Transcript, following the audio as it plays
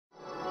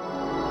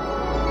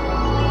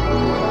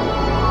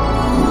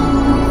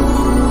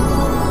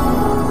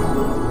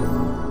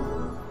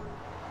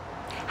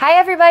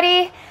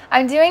everybody.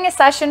 I'm doing a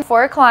session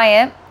for a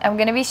client. I'm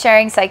going to be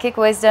sharing psychic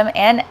wisdom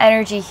and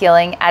energy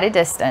healing at a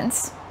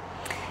distance.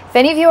 If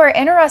any of you are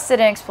interested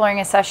in exploring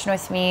a session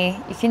with me,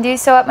 you can do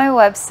so at my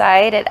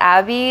website at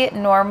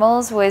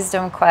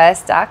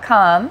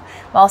abbeynormalswisdomquest.com.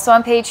 I'm also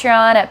on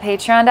Patreon at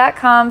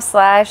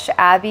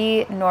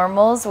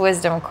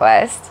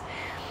patreon.com/abbeynormalswisdomquest.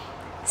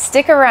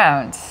 Stick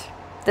around.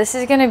 This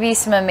is going to be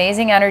some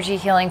amazing energy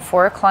healing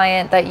for a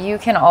client that you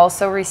can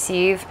also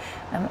receive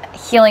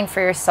healing for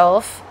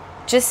yourself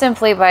just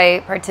simply by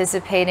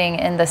participating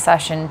in the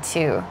session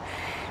too.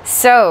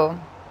 So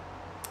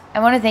I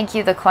want to thank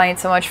you, the client,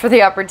 so much for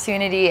the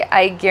opportunity.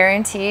 I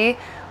guarantee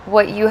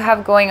what you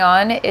have going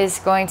on is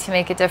going to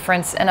make a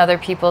difference in other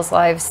people's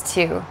lives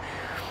too.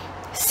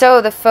 So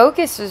the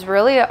focus was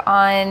really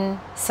on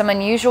some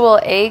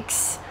unusual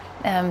aches,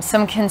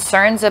 some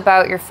concerns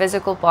about your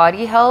physical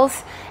body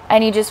health,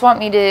 and you just want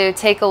me to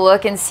take a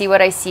look and see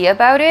what I see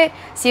about it,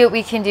 see what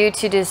we can do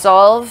to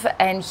dissolve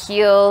and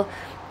heal,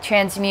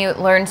 transmute,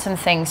 learn some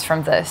things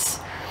from this.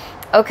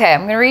 Okay, I'm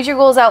going to read your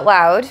goals out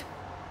loud.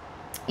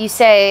 You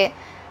say,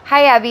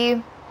 "Hi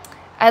Abby,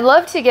 I'd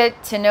love to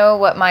get to know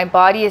what my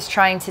body is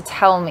trying to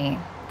tell me.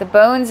 The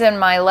bones in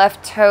my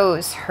left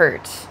toes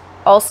hurt.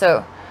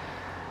 Also,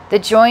 the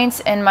joints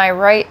in my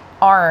right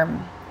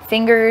arm,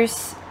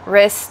 fingers,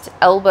 wrist,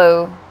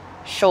 elbow,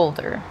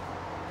 shoulder.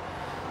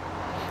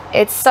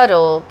 It's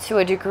subtle to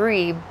a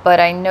degree, but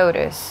I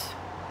notice.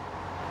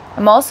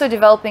 I'm also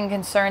developing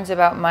concerns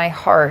about my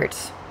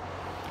heart.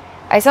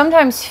 I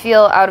sometimes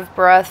feel out of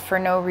breath for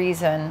no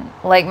reason,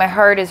 like my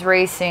heart is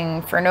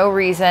racing for no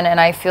reason and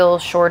I feel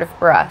short of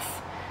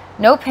breath.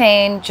 No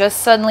pain,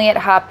 just suddenly it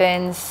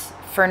happens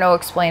for no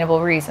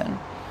explainable reason.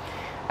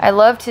 I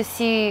love to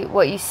see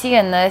what you see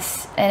in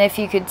this, and if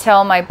you could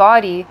tell my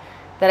body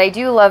that I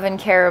do love and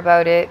care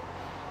about it.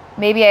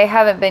 Maybe I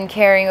haven't been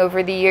caring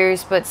over the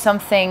years, but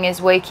something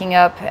is waking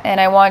up and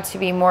I want to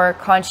be more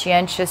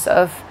conscientious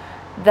of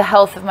the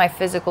health of my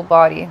physical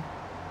body.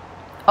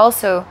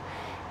 Also,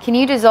 can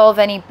you dissolve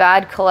any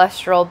bad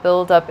cholesterol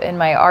buildup in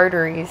my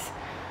arteries?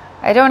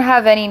 I don't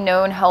have any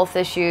known health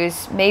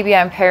issues. Maybe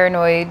I'm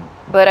paranoid,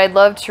 but I'd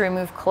love to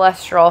remove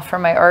cholesterol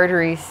from my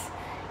arteries,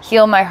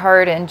 heal my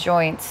heart and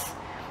joints.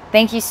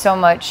 Thank you so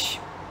much.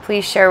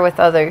 Please share with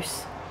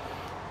others."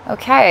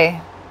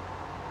 Okay.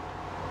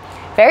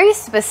 Very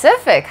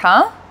specific,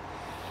 huh?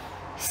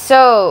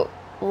 So,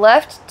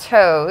 left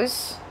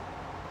toes,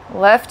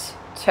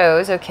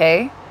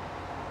 okay.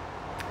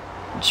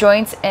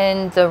 Joints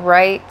in the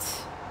right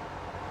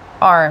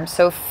arm.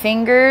 So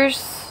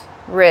fingers,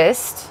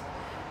 wrist,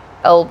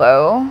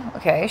 elbow,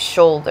 okay,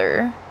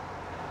 shoulder.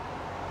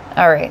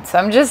 All right, so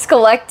I'm just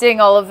collecting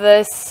all of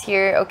this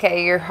here.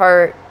 Okay, your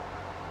heart,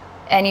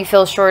 and you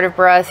feel short of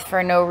breath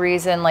for no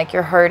reason, like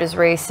your heart is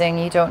racing.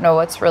 You don't know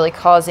what's really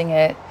causing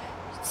it.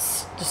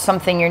 It's just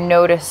something you're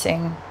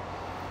noticing.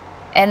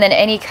 And then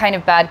any kind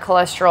of bad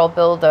cholesterol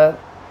buildup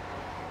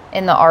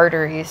in the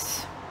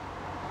arteries.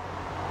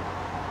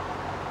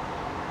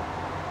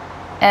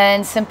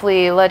 And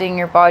simply letting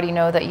your body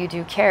know that you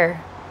do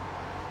care.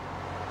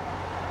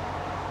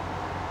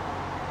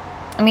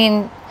 I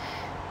mean,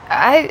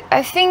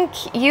 I think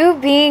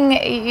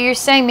you're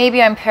saying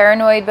maybe I'm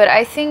paranoid, but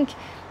I think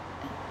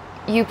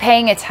you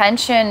paying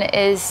attention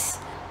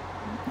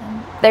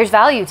there's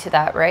value to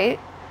that, right?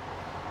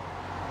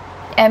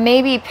 And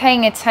maybe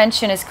paying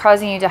attention is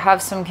causing you to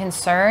have some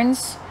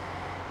concerns,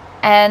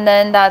 and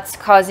then that's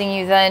causing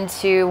you then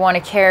to want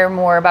to care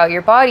more about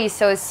your body.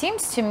 So it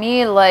seems to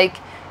me like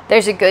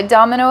there's a good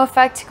domino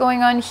effect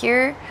going on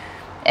here,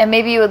 and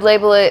maybe you would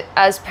label it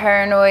as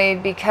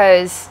paranoid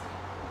because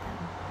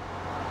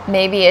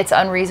maybe it's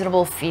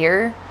unreasonable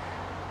fear.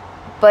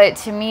 But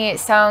to me, it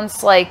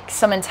sounds like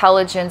some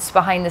intelligence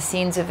behind the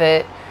scenes of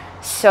it.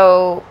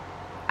 So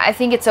I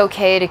think it's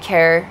okay to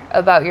care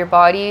about your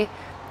body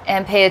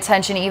and pay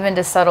attention even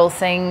to subtle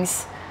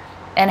things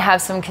and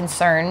have some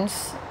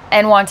concerns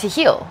and want to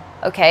heal,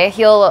 okay?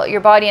 Heal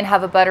your body and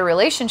have a better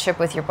relationship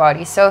with your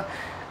body. So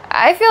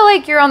I feel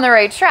like you're on the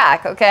right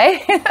track,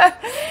 okay?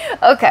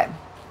 Okay,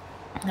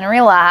 and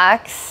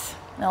relax.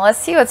 Now let's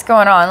see what's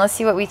going on. Let's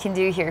see what we can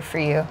do here for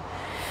you.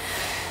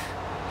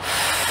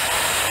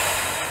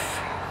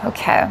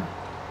 Okay.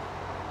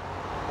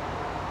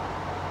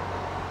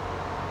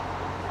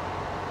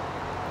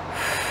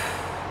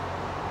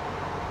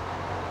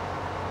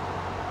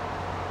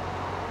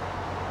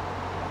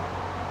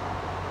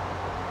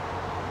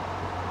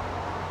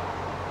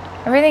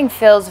 Everything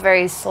feels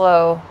very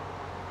slow.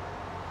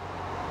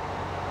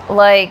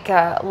 Like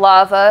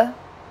lava,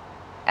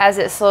 as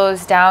it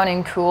slows down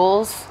and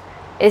cools,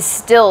 is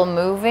still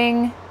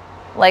moving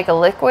like a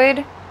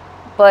liquid,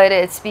 but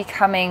it's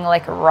becoming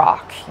like a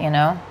rock, you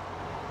know?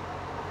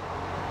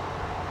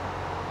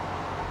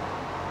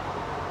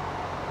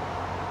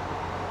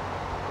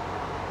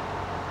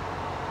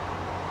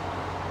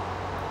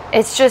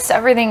 It's just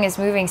everything is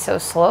moving so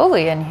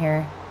slowly in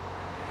here.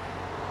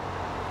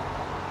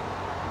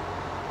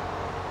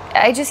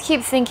 I just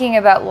keep thinking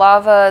about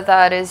lava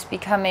that is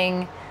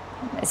becoming,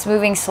 it's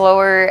moving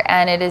slower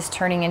and it is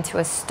turning into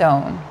a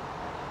stone.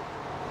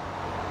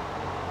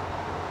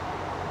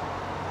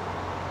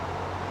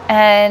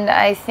 And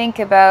I think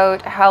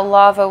about how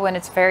lava, when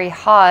it's very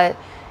hot,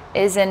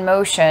 is in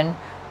motion.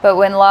 But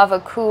when lava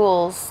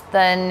cools,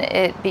 then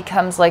it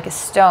becomes like a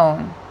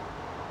stone.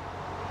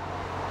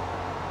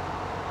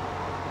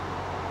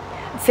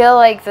 I feel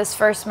like this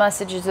first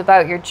message is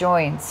about your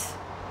joints.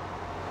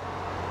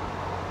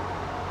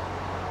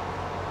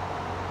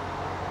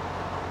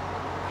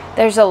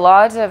 There's a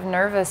lot of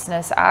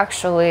nervousness,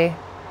 actually,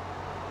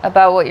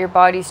 about what your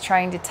body's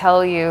trying to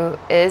tell you.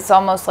 It's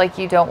almost like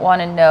you don't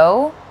want to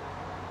know.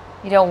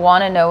 You don't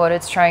want to know what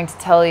it's trying to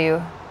tell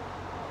you.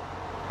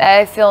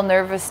 I feel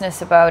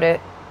nervousness about it.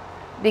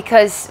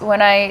 Because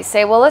when I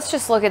say, well, let's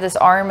just look at this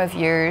arm of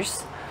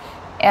yours,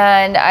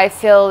 and I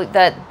feel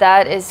that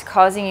that is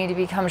causing you to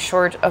become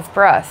short of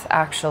breath,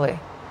 actually.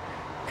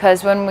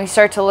 Because when we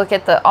start to look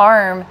at the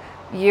arm,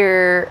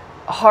 your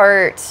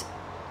heart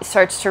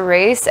starts to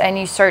race and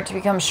you start to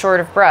become short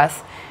of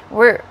breath.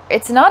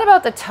 It's not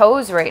about the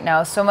toes right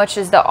now so much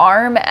as the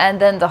arm and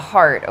then the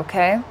heart,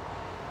 okay?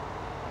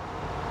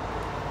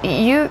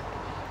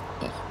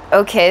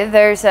 Okay,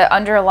 there's an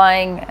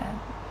underlying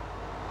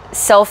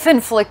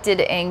self-inflicted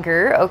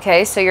anger,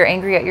 okay? So you're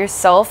angry at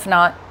yourself,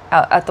 not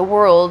at the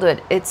world,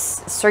 but it's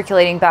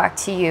circulating back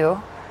to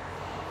you.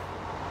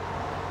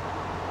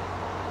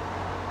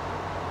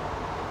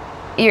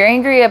 You're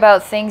angry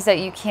about things that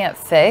you can't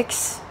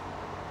fix.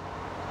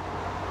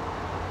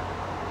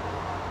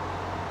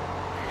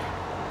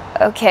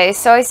 Okay,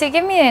 so I say,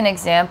 give me an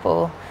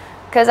example.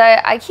 Because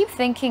I keep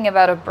thinking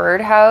about a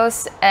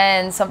birdhouse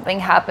and something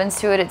happens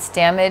to it, it's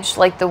damaged,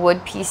 like the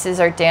wood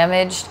pieces are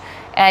damaged,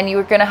 and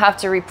you're going to have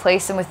to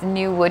replace them with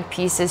new wood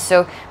pieces.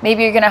 So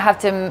maybe you're going to have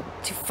to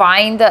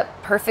find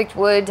that perfect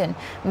wood and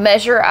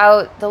measure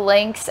out the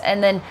lengths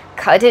and then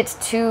cut it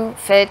to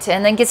fit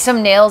and then get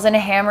some nails and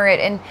hammer it.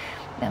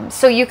 And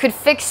so you could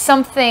fix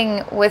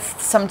something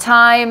with some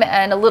time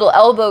and a little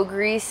elbow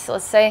grease,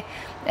 let's say,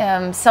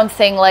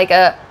 something like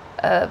a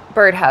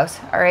birdhouse,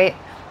 all right?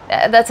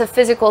 That's a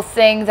physical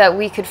thing that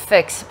we could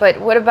fix. But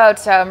what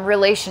about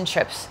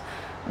relationships?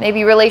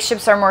 Maybe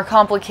relationships are more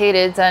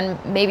complicated than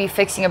maybe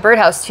fixing a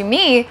birdhouse. To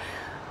me,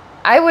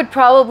 I would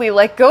probably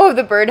let go of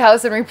the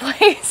birdhouse and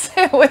replace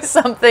it with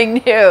something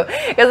new.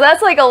 Because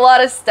that's like a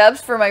lot of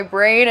steps for my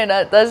brain, and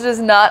that's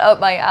just not up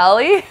my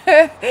alley.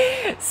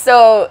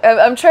 So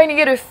I'm trying to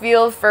get a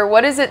feel for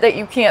what is it that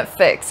you can't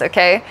fix,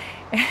 okay?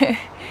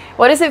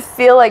 What does it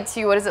feel like to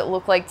you? What does it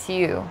look like to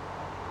you?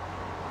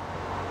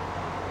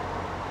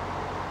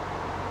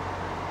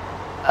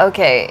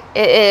 Okay,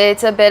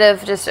 it's a bit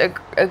of just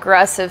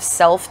aggressive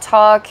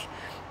self-talk.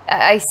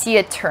 I see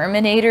a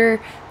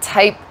Terminator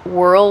type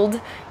world,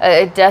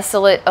 a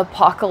desolate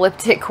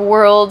apocalyptic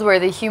world where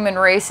the human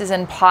race is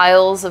in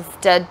piles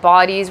of dead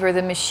bodies, where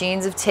the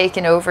machines have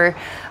taken over.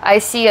 I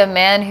see a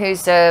man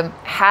who's a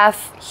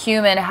half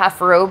human,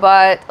 half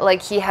robot,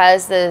 like he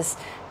has this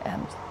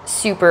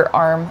super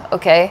arm,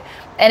 okay?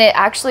 And it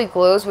actually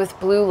glows with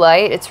blue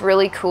light. It's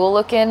really cool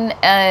looking,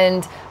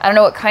 and I don't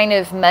know what kind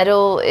of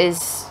metal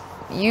is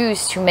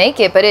used to make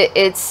it, but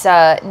it's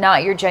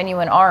not your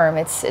genuine arm.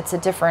 It's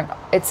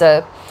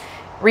a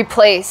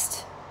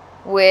replaced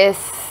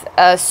with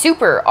a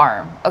super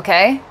arm,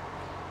 okay?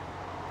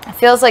 It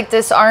feels like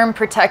this arm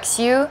protects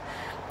you.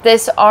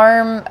 This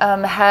arm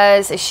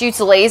shoots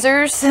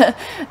lasers.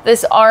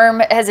 This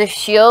arm has a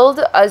shield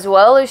as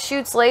well as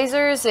shoots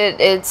lasers.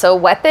 It's a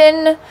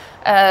weapon.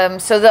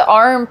 So the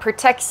arm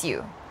protects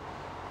you.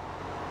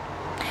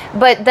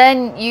 But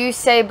then you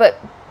say, but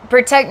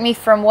protect me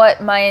from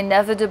what? My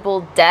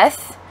inevitable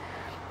death?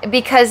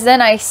 Because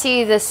then I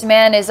see this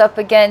man is up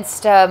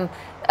against a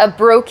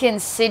broken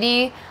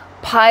city,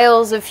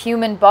 piles of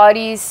human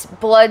bodies,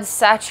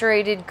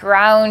 blood-saturated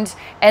ground,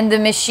 and the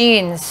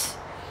machines.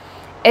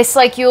 It's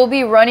like you'll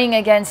be running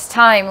against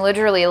time,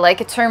 literally,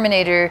 like a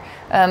Terminator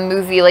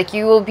movie. Like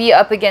you will be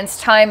up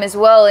against time as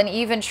well, and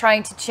even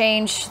trying to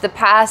change the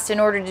past in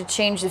order to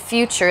change the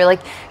future.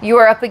 Like you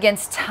are up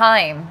against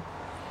time.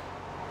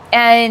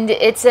 And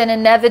it's an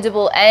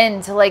inevitable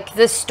end. Like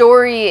the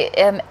story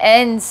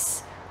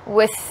ends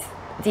with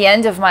the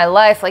end of my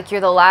life. Like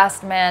you're the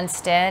last man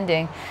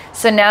standing.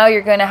 So now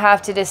you're going to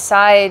have to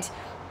decide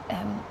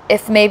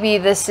if maybe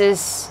this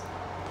is,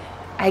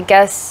 I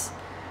guess,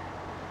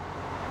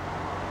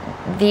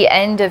 the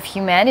end of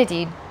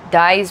humanity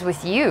dies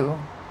with you.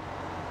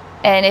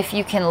 And if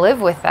you can live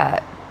with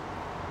that.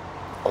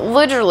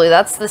 Literally,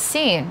 that's the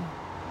scene.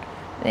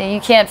 You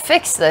can't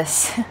fix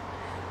this.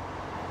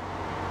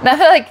 Now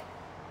they're like,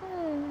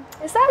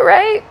 is that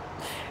right?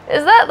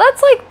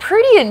 That's like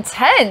pretty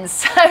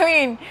intense. I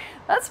mean,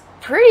 that's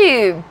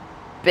pretty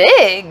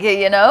big,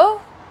 you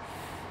know?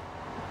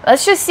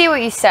 Let's just see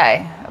what you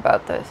say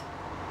about this.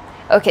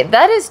 Okay,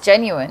 that is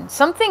genuine.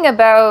 Something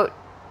about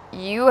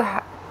you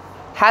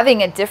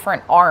having a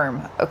different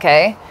arm,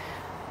 okay?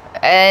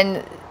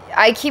 And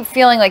I keep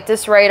feeling like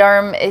this right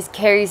arm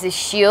carries a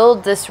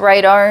shield. This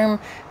right arm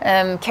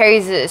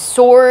carries a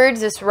sword.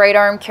 This right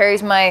arm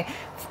carries my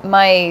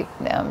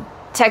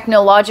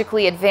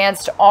technologically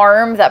advanced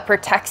arm that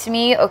protects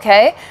me,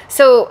 okay?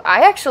 So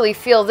I actually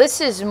feel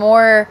this is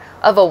more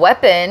of a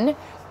weapon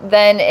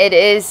then it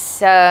is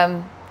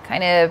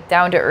kind of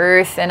down to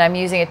earth, and I'm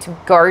using it to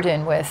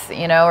garden with,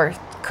 you know, or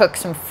cook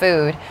some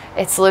food.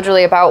 It's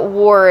literally about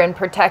war and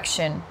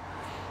protection.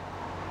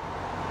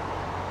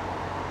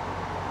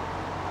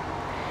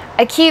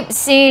 I keep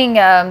seeing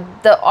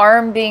the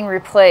arm being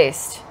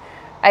replaced.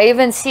 I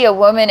even see a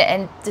woman,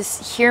 and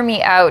just hear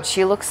me out,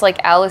 she looks like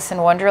Alice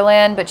in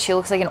Wonderland, but she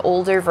looks like an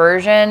older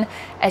version,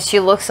 and she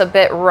looks a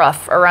bit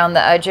rough around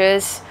the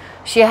edges.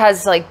 She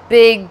has like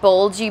big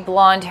bulgy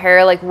blonde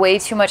hair, like way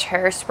too much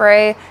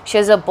hairspray. She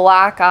has a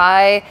black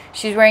eye.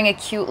 She's wearing a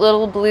cute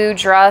little blue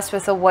dress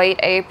with a white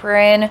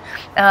apron.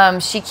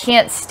 She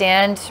can't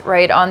stand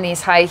right on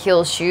these high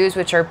heel shoes,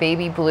 which are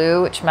baby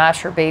blue, which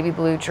match her baby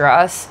blue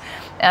dress.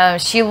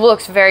 She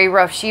looks very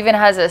rough. She even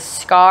has a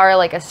scar,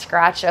 like a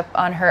scratch up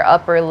on her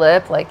upper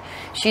lip, like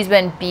she's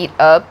been beat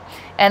up.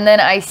 And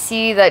then I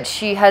see that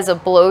she has a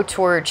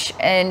blowtorch,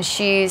 and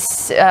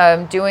she's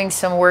doing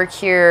some work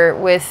here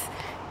with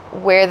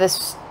where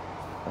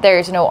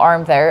there's no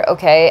arm there,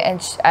 okay?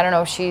 And I don't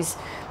know if she's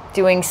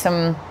doing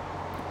some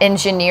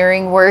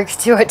engineering work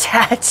to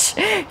attach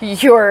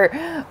your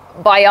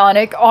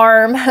bionic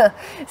arm.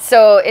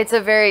 So it's a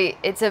very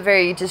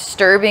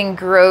disturbing,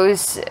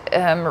 gross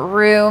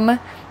room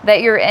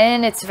that you're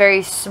in. It's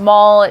very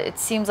small. It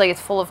seems like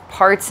it's full of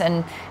parts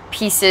and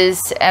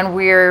pieces, and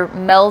we're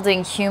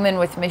melding human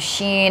with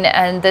machine.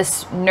 And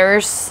this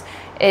nurse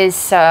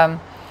is kind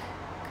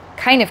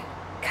of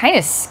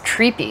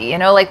creepy, you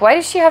know, like, why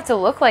does she have to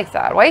look like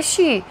that? Why does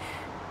she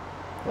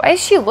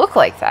look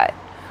like that?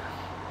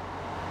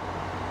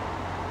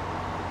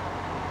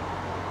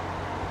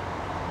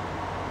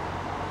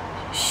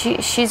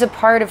 She's a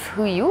part of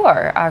who you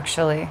are,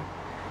 actually,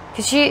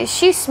 because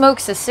she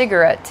smokes a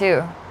cigarette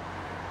too.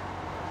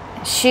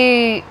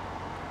 She's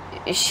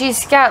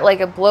got like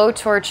a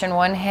blowtorch in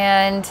one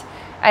hand.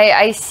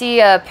 I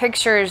see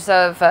pictures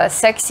of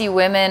sexy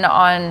women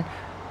on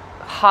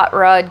hot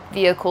rod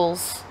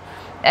vehicles.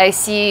 I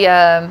see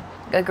a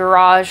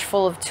garage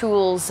full of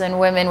tools and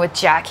women with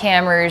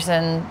jackhammers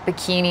and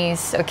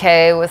bikinis,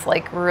 okay, with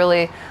like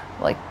really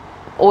like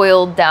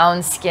oiled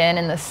down skin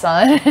in the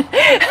sun.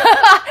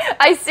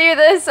 I see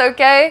this,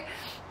 okay?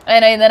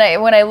 And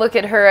then when I look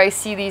at her, I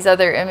see these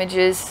other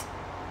images.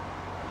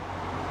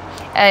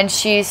 And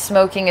she's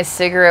smoking a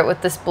cigarette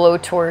with this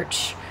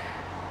blowtorch.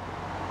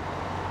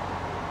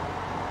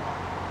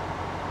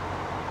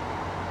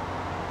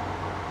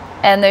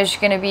 And there's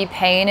going to be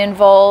pain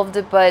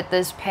involved, but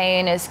this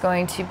pain is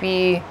going to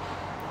be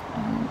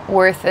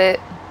worth it.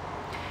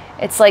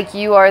 It's like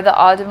you are the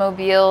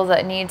automobile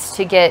that needs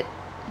to get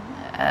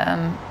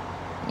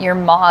your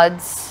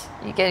mods.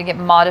 You got to get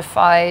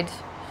modified.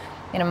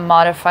 You're going to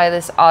modify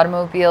this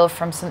automobile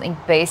from something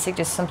basic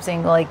to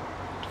something like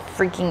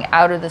freaking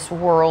out of this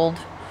world.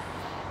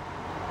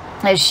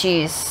 As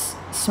she's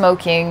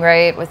smoking,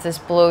 right, with this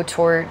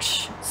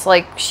blowtorch. It's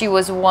like she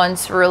was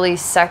once really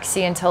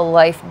sexy until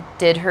life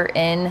did her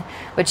in,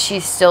 but she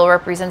still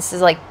represents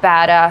this like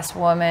badass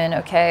woman,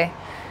 okay?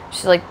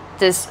 She's like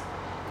this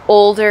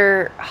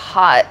older,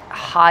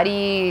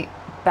 hottie,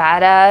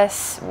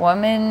 badass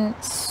woman.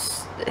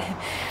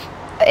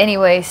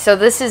 Anyway, so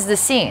this is the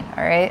scene,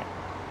 all right?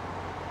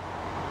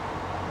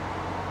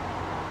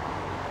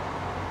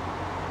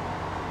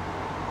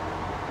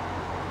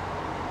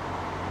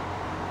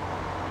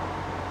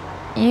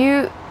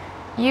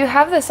 You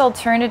have this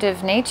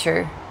alternative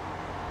nature.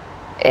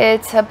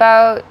 It's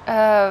about,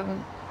 I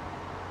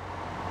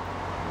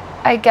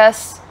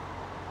guess,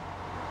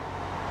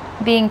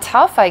 being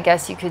tough, I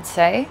guess you could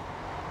say.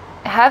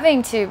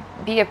 Having to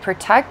be a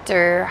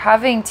protector,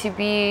 having to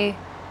be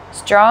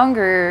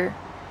stronger,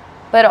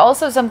 but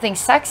also something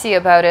sexy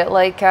about it.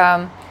 Like,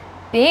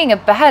 being a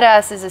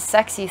badass is a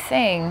sexy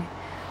thing.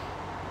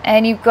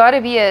 And you've got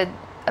to be a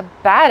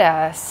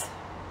badass.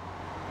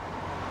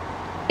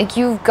 Like,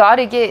 you've got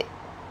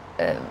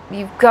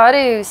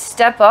to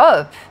step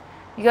up.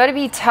 You got to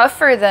be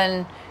tougher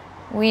than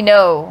we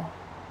know.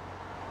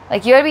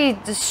 Like, you got to be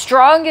the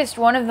strongest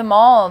one of them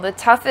all, the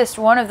toughest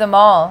one of them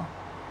all.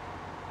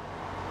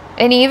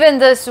 And even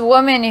this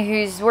woman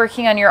who's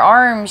working on your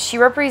arm, she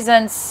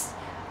represents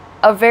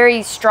a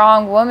very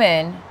strong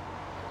woman.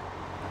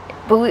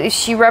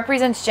 She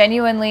represents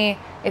genuinely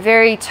a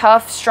very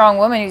tough, strong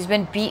woman who's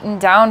been beaten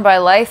down by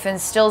life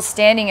and still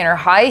standing in her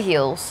high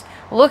heels.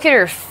 Look at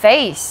her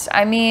face.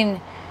 I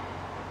mean,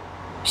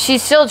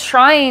 she's still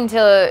trying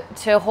to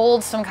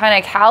hold some kind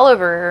of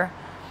caliber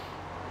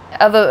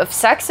of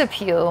sex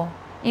appeal.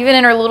 Even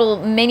in her little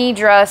mini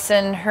dress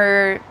and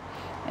her,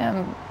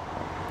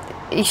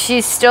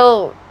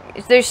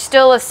 there's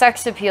still a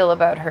sex appeal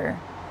about her.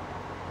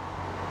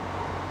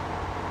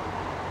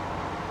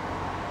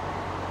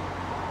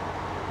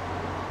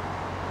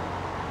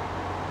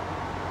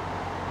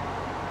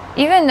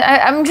 Even,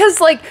 I'm just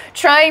like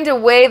trying to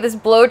weigh this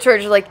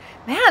blowtorch, like,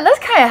 man, that's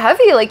kind of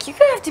heavy. Like, you're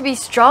gonna have to be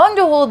strong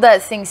to hold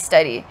that thing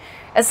steady.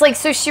 It's like,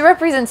 so she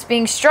represents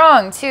being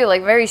strong too,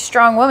 like very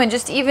strong woman.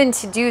 Just even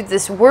to do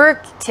this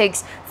work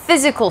takes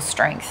physical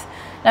strength,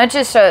 not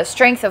just a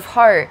strength of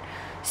heart.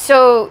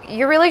 So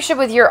your relationship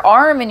with your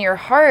arm and your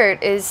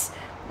heart is,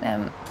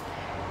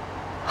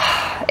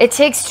 it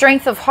takes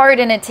strength of heart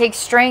and it takes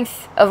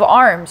strength of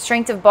arm,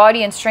 strength of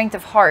body and strength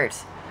of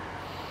heart.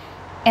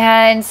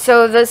 And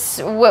so this,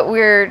 what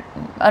we're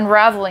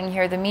unraveling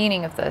here, the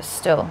meaning of this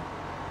still.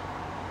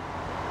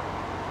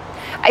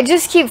 I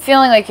just keep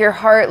feeling like your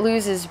heart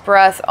loses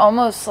breath,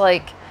 almost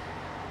like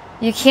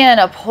you can't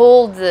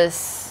uphold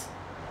this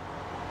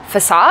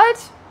facade.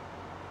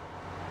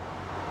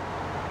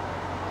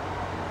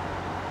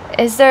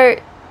 Is there,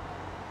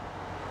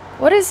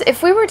 what is,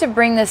 if we were to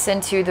bring this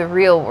into the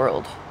real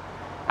world,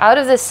 out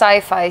of the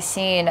sci-fi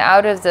scene,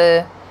 out of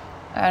the,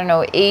 I don't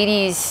know,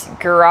 80s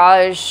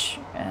garage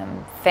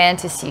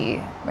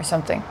fantasy or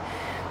something,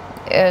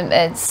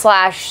 and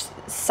slash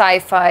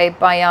sci-fi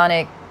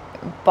bionic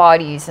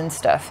bodies and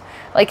stuff.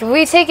 Like if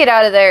we take it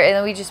out of there and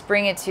then we just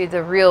bring it to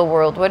the real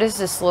world, what does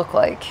this look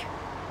like?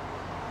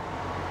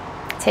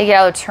 Take it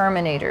out of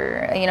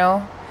Terminator, you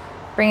know,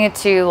 bring it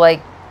to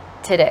like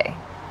today.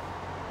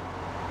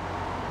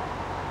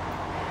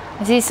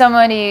 I see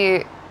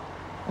somebody,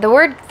 the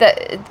word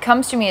that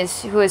comes to me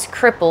is who is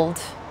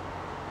crippled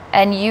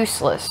and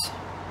useless.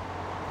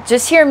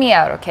 Just hear me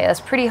out, okay?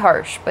 That's pretty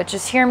harsh, but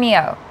just hear me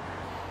out.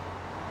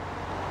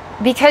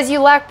 Because you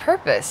lack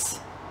purpose.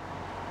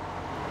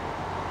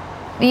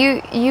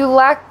 You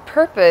lack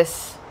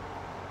purpose.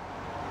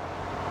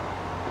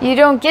 You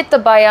don't get the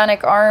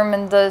bionic arm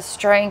and the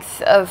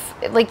strength of,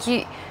 like,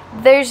 you,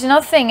 there's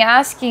nothing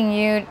asking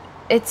you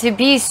to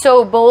be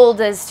so bold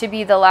as to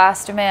be the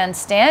last man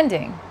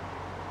standing.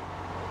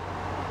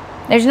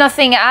 There's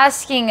nothing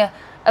asking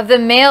of the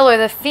male or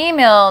the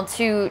female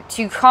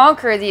to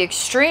conquer the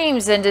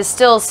extremes and to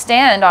still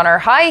stand on our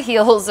high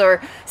heels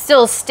or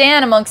still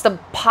stand amongst the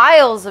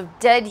piles of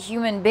dead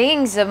human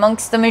beings,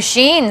 amongst the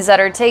machines that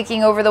are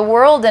taking over the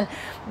world. And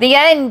the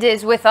end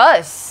is with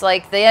us.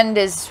 Like, the end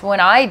is when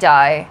I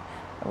die.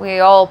 We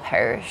all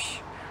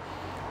perish.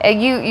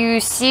 And you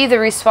see the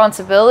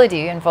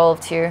responsibility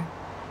involved here.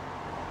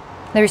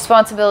 The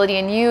responsibility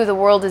in you. The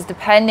world is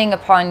depending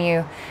upon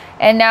you.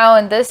 And now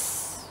in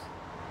this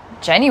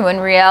genuine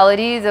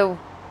reality, the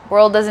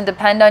world doesn't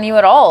depend on you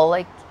at all.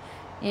 Like,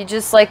 you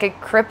just like a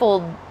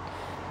crippled,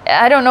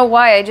 I don't know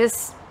why,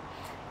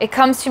 it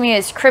comes to me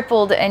as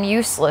crippled and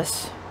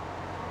useless.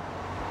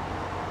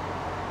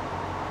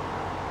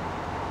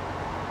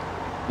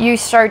 You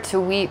start to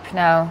weep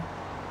now.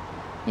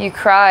 You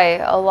cry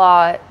a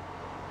lot.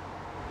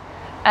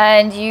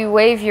 And you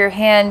wave your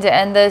hand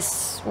and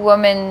this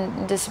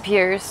woman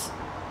disappears.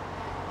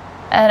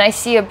 And I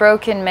see a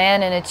broken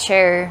man in a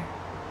chair.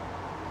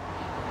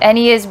 And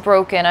he is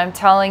broken, I'm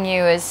telling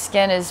you. His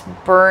skin is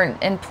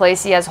burnt in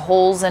place. He has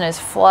holes in his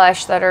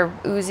flesh that are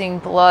oozing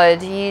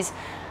blood. He's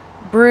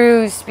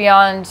bruised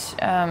beyond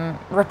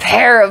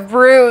repair of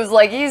bruise.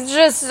 Like, he's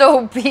just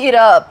so beat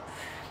up.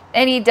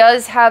 And he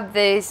does have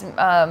these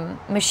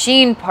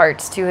machine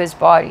parts to his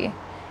body.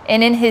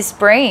 And in his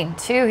brain,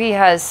 too, he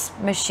has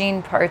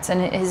machine parts in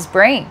his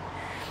brain.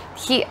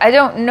 I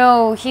don't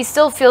know, he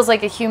still feels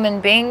like a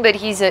human being, but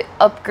he's an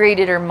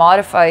upgraded or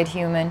modified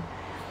human.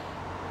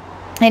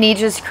 And he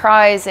just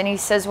cries and he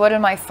says, what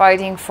am I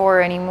fighting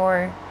for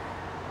anymore?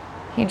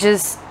 He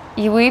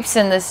weeps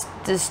in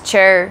this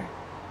chair.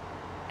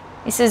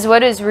 He says,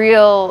 what is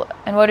real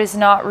and what is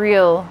not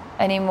real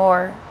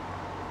anymore?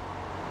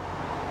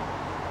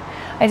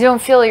 I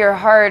don't feel your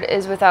heart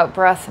is without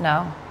breath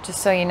now,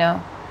 just so you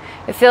know.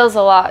 It feels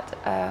a lot,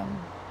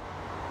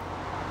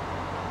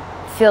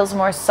 feels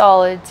more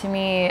solid to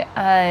me.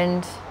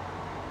 And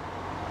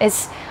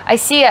I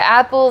see an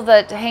apple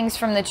that hangs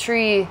from the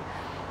tree.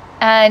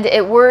 And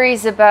it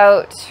worries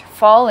about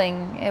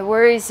falling. It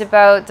worries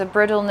about the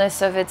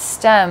brittleness of its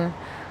stem.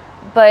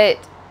 But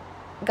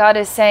God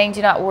is saying,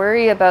 do not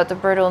worry about the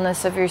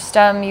brittleness of your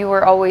stem. You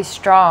were always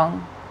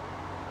strong.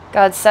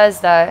 God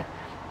says that.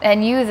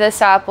 And you,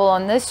 this apple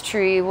on this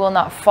tree, will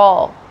not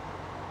fall.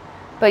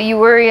 But you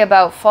worry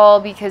about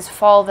fall because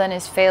fall then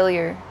is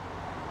failure.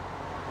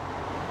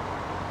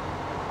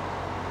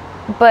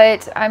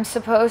 But I'm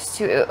supposed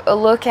to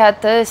look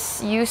at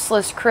this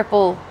useless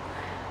cripple.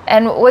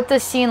 And what the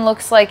scene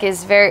looks like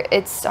is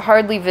it's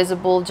hardly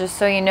visible, just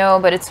so you know,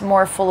 but it's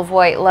more full of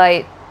white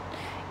light.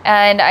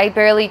 And I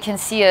barely can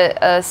see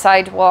a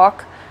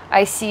sidewalk.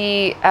 I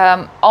see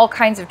all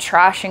kinds of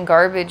trash and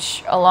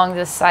garbage along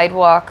this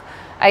sidewalk.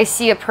 I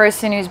see a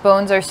person whose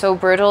bones are so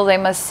brittle they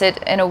must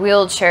sit in a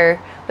wheelchair,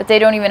 but they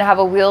don't even have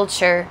a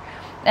wheelchair.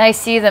 And I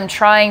see them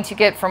trying to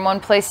get from one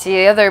place to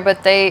the other,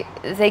 but they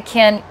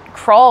can't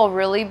crawl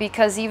really,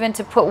 because even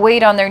to put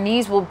weight on their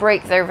knees will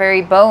break their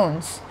very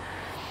bones.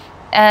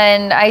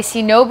 And I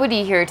see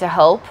nobody here to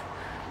help.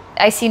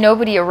 I see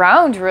nobody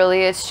around,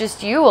 really. It's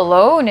just you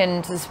alone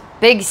in this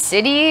big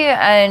city,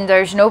 and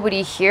there's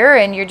nobody here,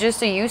 and you're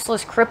just a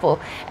useless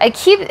cripple.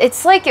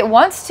 It's like it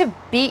wants to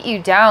beat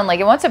you down. Like,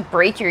 it wants to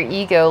break your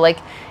ego. Like,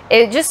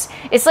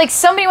 it's like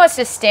somebody wants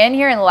to stand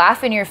here and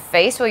laugh in your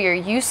face while you're a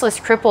useless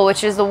cripple,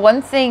 which is the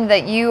one thing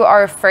that you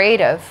are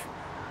afraid of.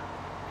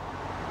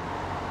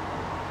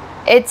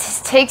 It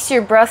takes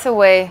your breath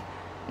away.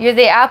 You're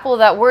the apple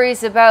that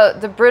worries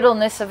about the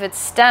brittleness of its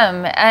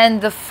stem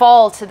and the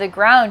fall to the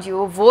ground.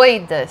 You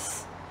avoid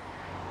this.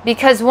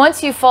 Because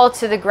once you fall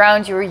to the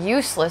ground, you are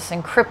useless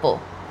and cripple.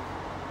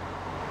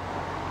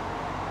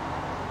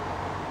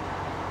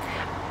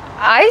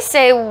 I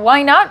say,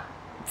 why not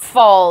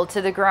fall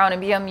to the ground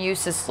and become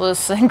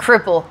useless and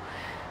cripple?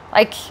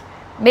 Like,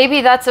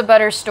 maybe that's a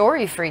better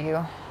story for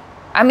you.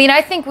 I mean,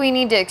 I think we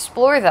need to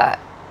explore that.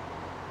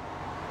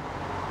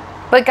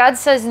 But God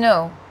says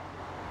no.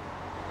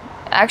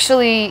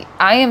 Actually,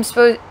 I am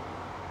supposed...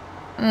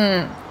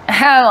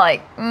 I'm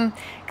like, God,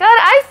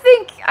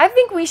 I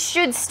think we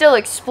should still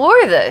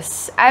explore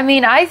this. I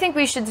mean, I think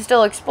we should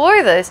still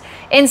explore this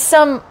in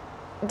some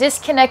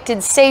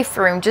disconnected safe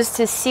room just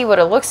to see what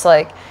it looks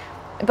like.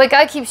 But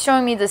God keeps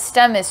showing me the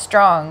stem is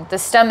strong. The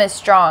stem is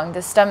strong.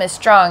 The stem is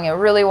strong. And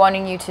really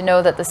wanting you to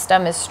know that the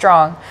stem is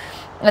strong.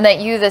 And that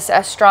you, this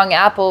strong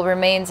apple,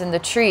 remains in the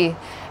tree.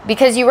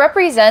 Because you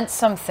represent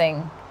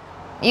something.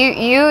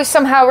 You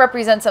somehow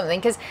represent something,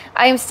 because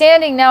I am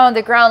standing now on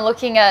the ground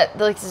looking at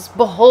like this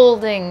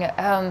beholding,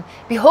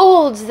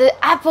 behold the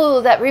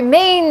apple that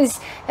remains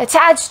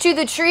attached to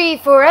the tree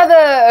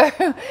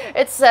forever.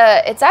 It's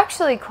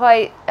actually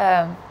quite,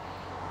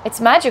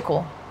 it's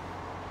magical.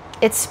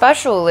 It's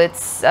special.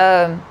 It's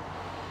a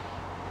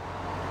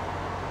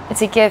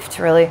gift,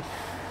 really.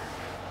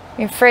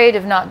 You're afraid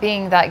of not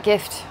being that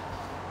gift.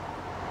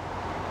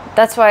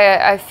 That's why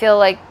I feel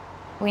like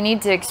we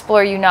need to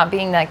explore you not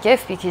being that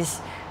gift, because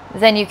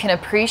then you can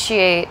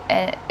appreciate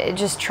and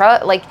just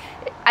trust. Like,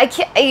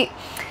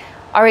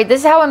 all right,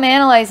 this is how I'm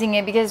analyzing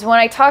it, because when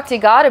I talk to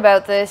God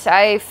about this,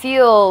 I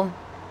feel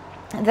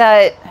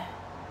that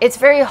it's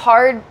very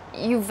hard.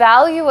 You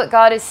value what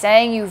God is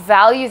saying. You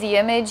value the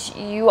image.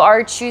 You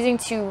are choosing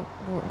to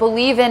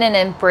believe in and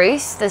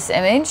embrace this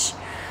image.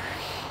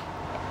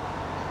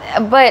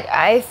 But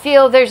I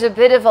feel there's a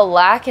bit of a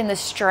lack in the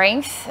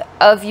strength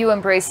of you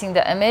embracing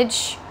the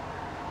image,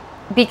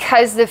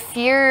 because the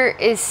fear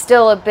is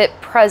still a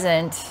bit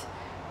present.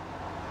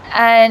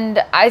 And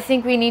I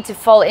think we need to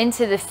fall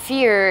into the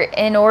fear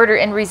in order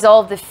and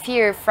resolve the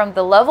fear from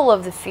the level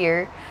of the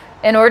fear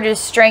in order to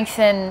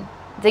strengthen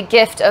the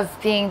gift of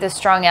being the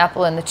strong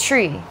apple in the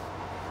tree.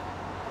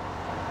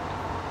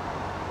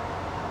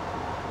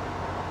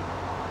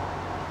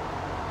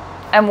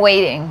 I'm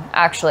waiting,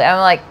 actually. I'm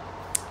like,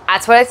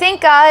 that's what I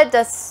think, God.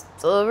 That's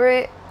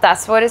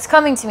what is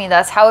coming to me.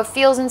 That's how it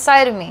feels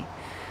inside of me.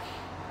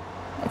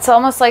 It's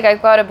almost like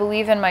I've got to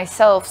believe in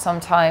myself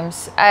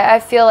sometimes. I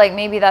feel like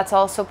maybe that's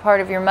also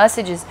part of your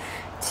messages,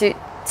 to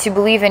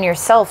believe in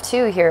yourself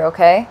too here,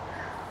 okay?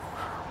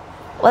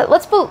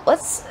 Let's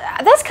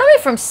that's coming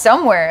from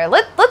somewhere.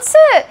 Let's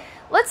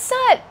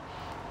not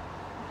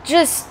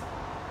just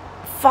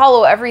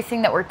follow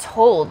everything that we're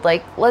told.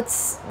 Like,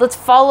 let's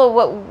follow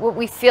what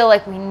we feel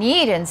like we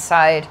need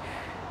inside.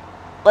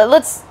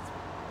 Okay.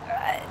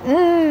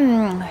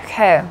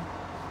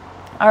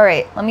 All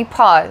right, let me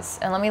pause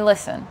and let me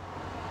listen.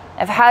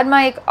 I've had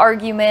my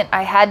argument,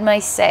 I had my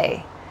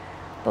say,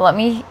 but let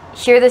me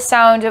hear the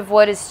sound of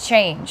what has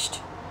changed.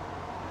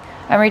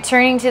 I'm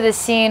returning to the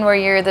scene where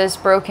you're this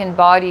broken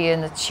body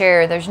in the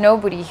chair. There's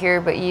nobody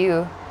here but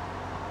you.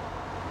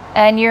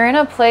 And you're in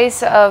a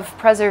place of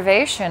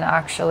preservation,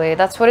 actually.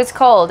 That's what it's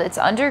called. It's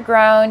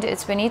underground,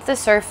 it's beneath the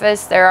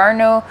surface. There are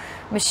no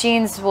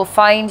machines will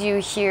find you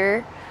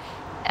here.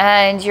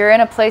 And you're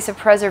in a place of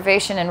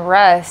preservation and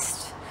rest.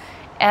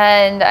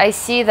 And I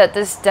see that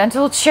this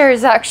dental chair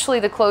is actually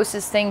the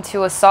closest thing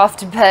to a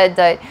soft bed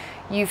that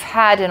you've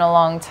had in a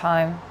long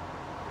time.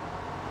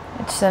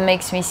 It just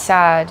makes me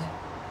sad.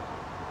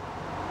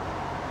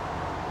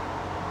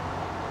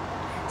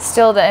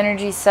 Still, the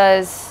energy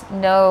says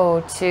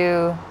no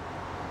to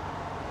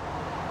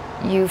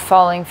you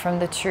falling from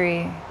the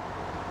tree.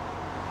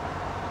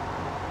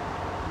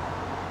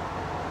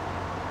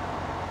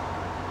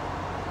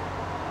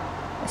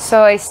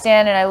 So I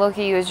stand and I look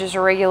at you as just a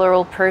regular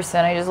old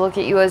person. I just look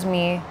at you as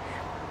me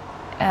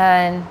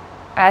and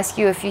ask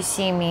you if you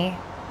see me.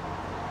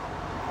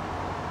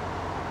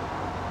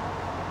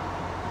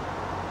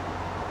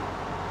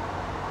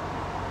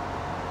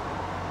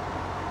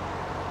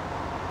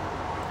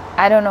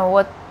 I don't know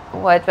what,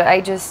 but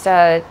I just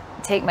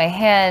take my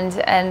hand,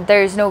 and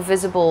there's no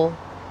visible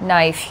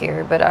knife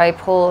here, but I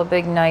pull a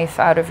big knife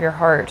out of your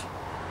heart.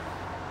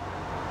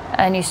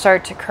 And you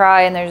start to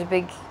cry, and there's a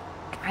big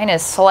kind of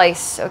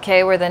slice,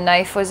 okay, where the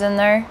knife was in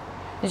there.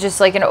 It's just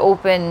like an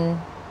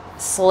open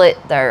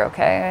slit there,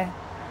 okay?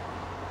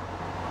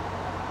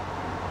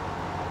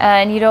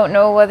 And you don't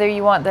know whether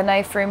you want the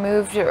knife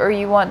removed or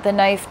you want the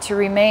knife to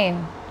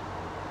remain.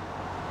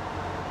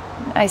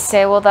 I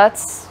say, well,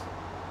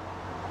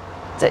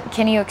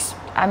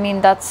 I mean,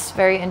 that's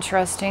very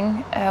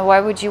interesting. Why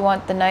would you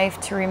want the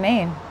knife to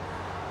remain?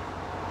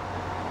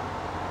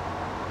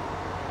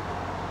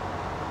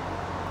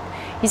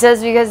 He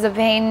says, because the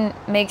pain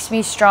makes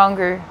me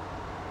stronger.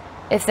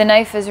 If the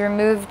knife is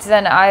removed,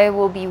 then I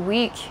will be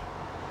weak.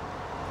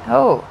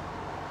 Oh.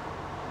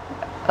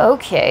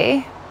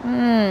 Okay.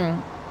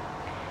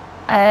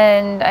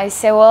 And I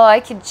say, well,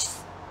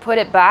 put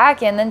it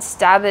back and then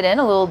stab it in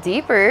a little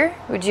deeper.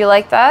 Would you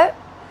like that?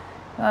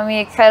 You want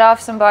me to cut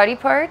off some body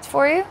parts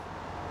for you?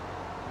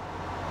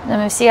 Let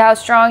me see how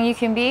strong you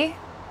can be.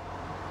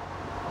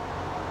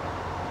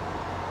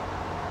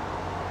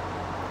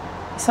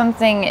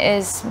 Something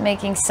is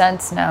making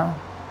sense now.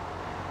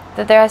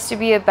 That there has to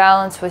be a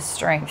balance with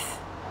strength.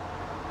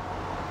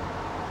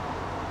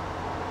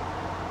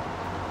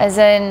 As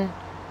in,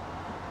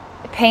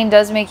 pain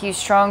does make you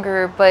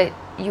stronger, but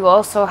you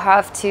also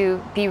have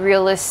to be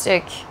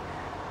realistic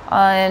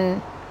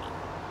on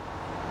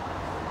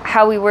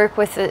how we work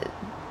with it,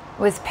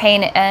 with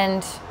pain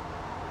and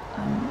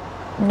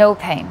no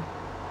pain.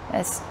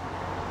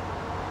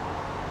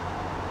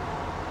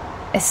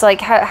 It's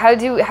like, how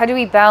do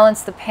we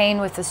balance the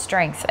pain with the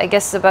strength? I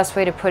guess is the best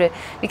way to put it.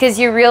 Because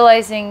you're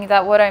realizing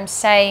that what I'm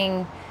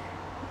saying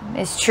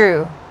is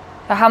true.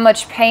 How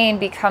much pain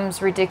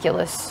becomes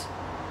ridiculous.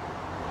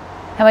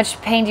 How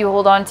much pain do you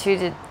hold on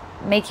to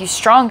make you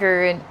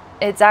stronger, and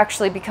it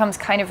actually becomes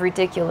kind of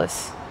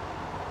ridiculous.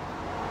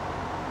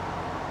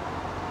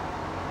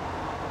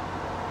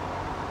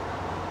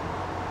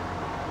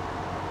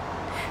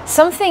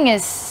 Something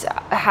is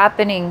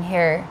happening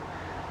here.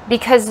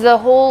 Because the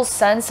whole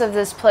sense of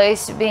this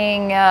place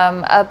being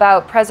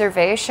about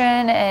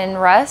preservation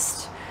and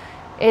rest,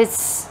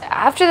 it's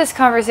after this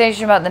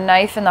conversation about the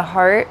knife and the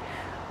heart,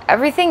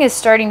 everything is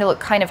starting to look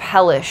kind of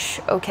hellish,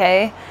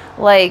 okay?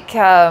 Like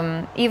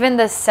even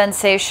the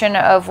sensation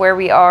of where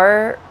we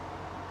are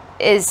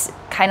is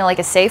kind of like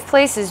a safe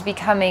place is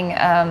becoming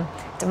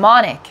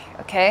demonic,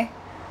 okay?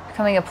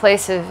 Becoming a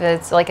place of,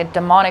 it's like a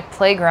demonic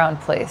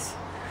playground place.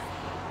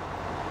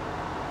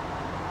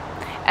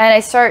 And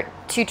I start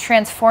to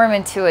transform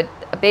into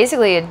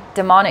basically a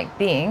demonic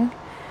being,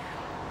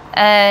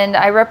 and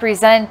I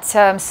represent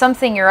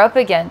something you're up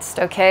against,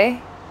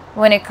 okay,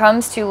 when it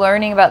comes to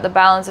learning about the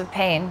balance of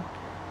pain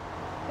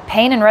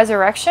and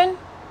resurrection,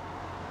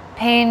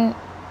 pain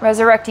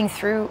resurrecting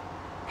through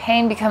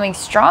pain, becoming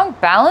strong,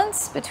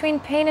 balance between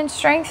pain and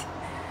strength.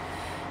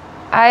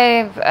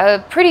 I've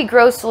a pretty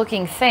gross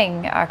looking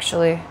thing,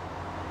 actually.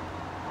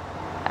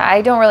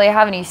 I don't really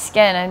have any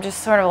skin. I'm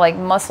just sort of like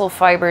muscle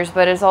fibers,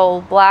 but it's all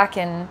black,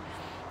 and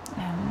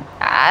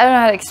I don't know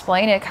how to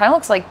explain it. It kind of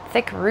looks like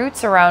thick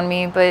roots around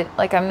me, but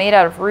like I'm made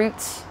out of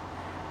roots.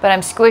 But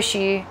I'm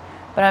squishy,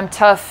 but I'm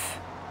tough.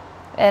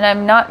 And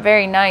I'm not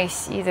very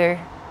nice either.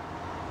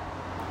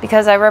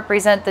 Because I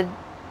represent the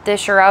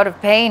disher out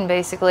of pain,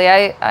 basically.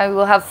 I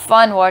will have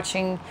fun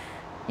watching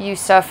you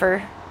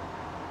suffer,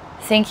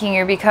 thinking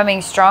you're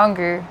becoming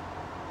stronger.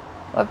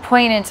 What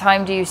point in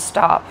time do you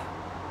stop?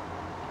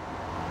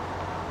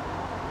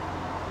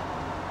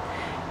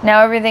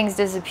 Now everything's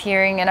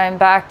disappearing, and I'm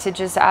back to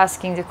just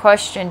asking the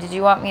question, did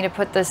you want me to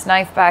put this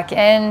knife back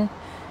in?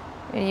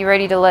 Are you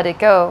ready to let it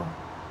go?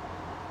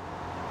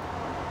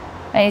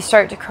 And you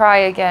start to cry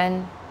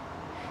again.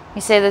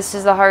 You say, this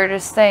is the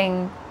hardest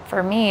thing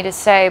for me to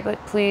say,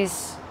 but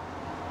please,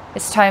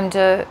 it's time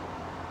to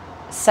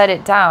set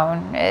it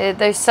down.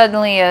 There's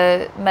suddenly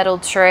a metal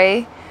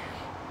tray.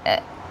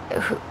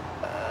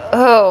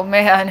 Oh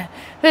man,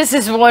 this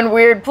is one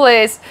weird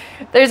place.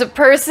 There's a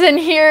person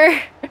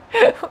here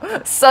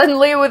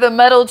suddenly with a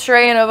metal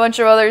tray and a bunch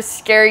of other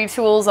scary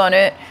tools on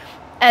it,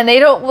 and they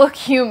don't look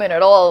human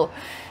at all.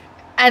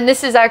 And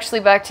this is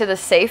actually back to the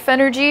safe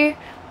energy.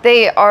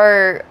 They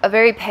are a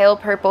very pale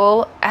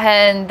purple,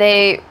 and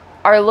they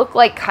look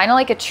like kind of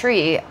like a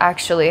tree,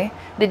 actually.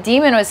 The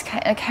demon was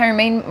kind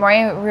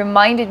of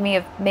reminded me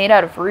of made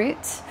out of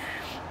roots,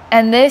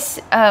 and this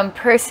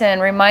person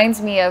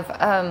reminds me of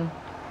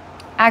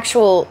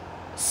actual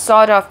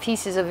sawed off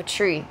pieces of a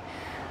tree,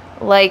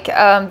 like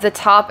the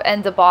top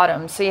and the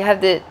bottom. So you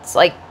have this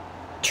like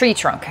tree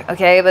trunk,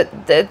 okay, but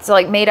it's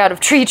like made out of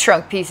tree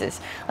trunk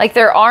pieces. Like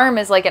their arm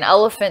is like an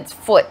elephant's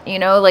foot, you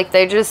know, like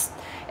they just,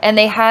 and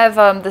they have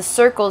the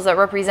circles that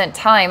represent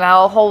time.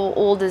 How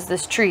old is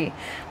this tree?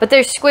 But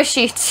they're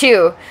squishy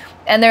too,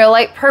 and they're a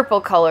light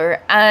purple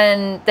color,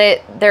 and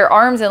their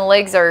arms and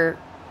legs are,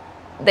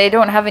 they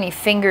don't have any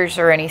fingers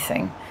or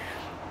anything.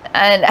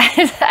 And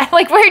I'm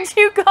like, where'd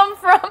you come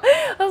from?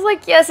 I was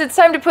like, yes, it's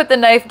time to put the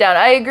knife down.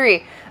 I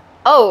agree.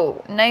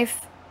 Oh,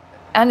 knife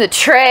and the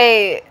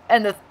tray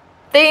and the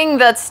thing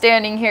that's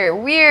standing here.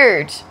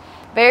 Weird.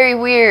 Very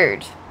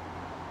weird.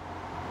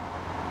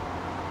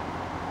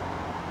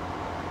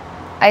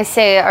 I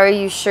say, are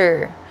you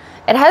sure?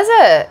 It has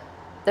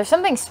there's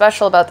something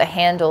special about the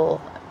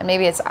handle.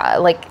 Maybe it's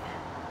like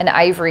an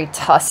ivory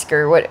tusk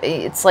or what.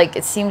 It's like,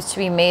 it seems to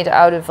be made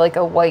out of like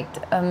a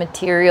white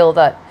material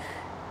that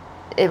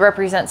it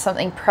represents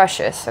something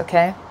precious,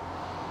 okay?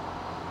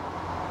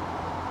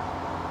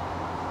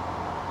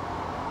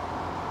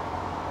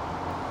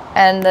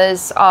 And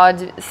this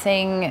odd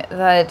thing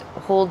that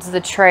holds the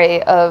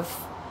tray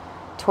of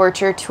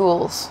torture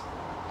tools.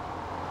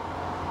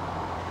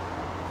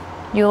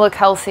 You look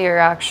healthier,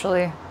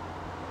 actually.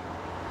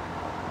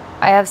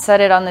 I have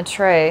set it on the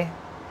tray.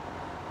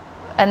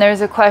 And there's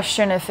a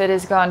question if it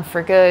is gone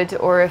for good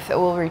or if it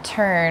will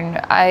return.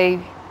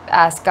 I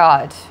ask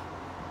God.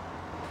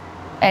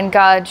 And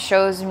God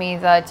shows me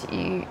that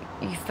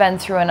you've been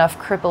through enough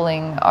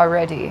crippling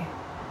already.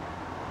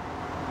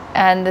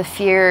 And the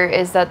fear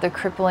is that the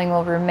crippling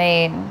will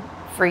remain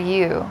for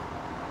you.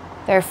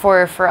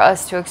 Therefore, for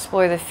us to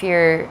explore the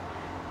fear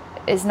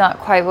is not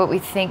quite what we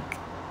think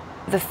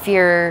the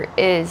fear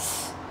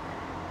is.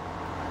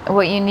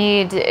 What you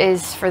need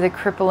is for the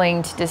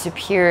crippling to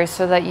disappear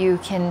so that you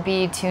can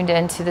be tuned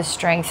into the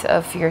strength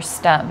of your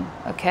stem,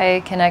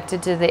 okay?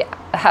 Connected to the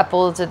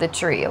apple to the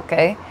tree,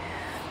 okay?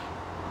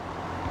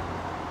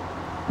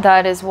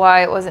 That is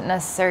why it wasn't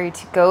necessary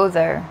to go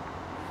there.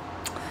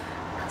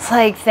 It's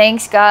like,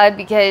 thanks God,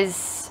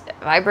 because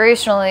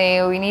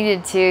vibrationally we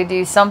needed to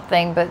do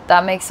something, but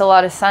that makes a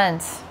lot of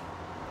sense.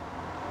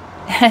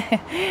 And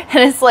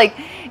it's like,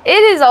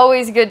 it is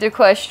always good to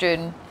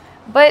question.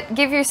 But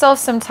give yourself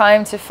some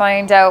time to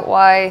find out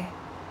why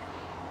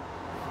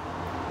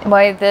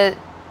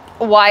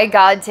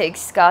God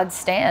takes God's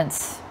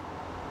stance.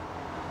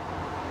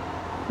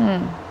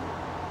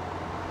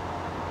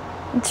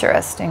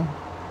 Interesting.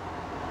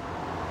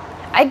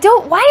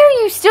 Why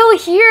are you still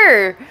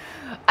here?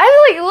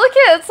 I like look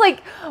at it, it's like,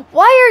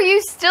 why are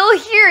you still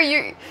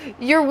here?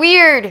 You're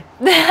weird.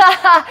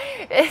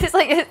 It's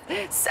like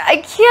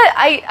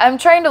I'm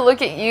trying to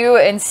look at you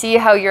and see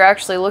how you're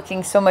actually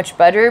looking so much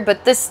better,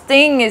 but this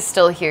thing is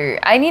still here.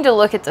 I need to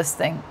look at this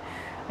thing.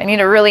 I need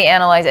to really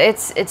analyze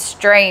it. It's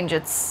strange.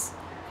 It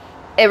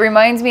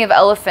reminds me of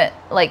elephant,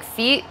 like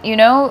feet, you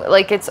know,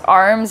 like its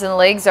arms and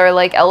legs are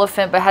like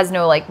elephant, but has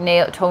no like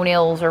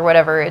toenails or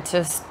whatever. It's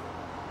just,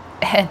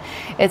 and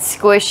it's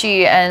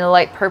squishy and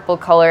light purple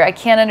color. I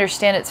can't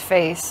understand its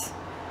face.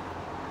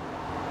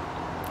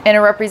 And it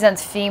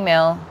represents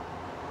female.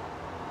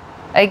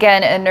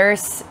 Again, a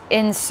nurse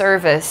in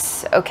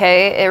service,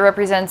 okay? It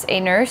represents a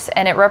nurse,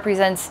 and it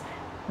represents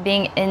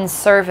being in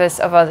service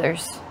of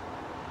others.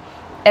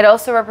 It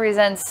also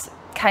represents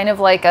kind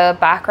of like a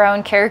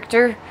background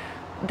character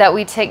that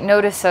we take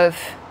notice of.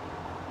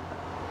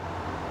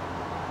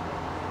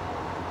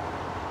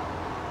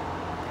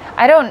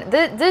 I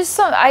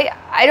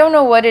don't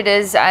know what it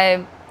is.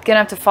 I'm gonna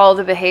have to follow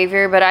the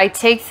behavior, but I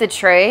take the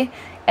tray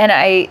and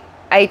I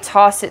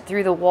toss it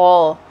through the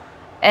wall,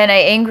 and I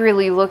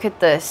angrily look at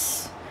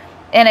this,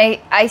 and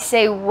I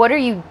say, what are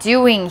you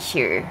doing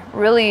here?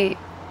 Really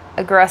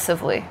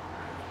aggressively.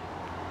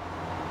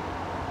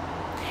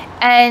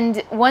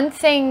 And one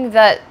thing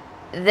that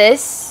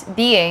this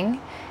being,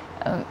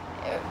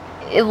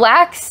 it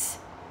lacks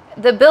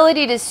the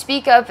ability to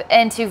speak up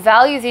and to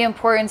value the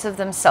importance of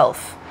themselves.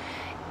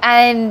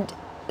 And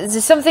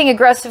there's something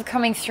aggressive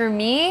coming through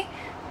me,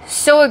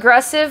 so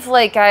aggressive,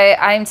 like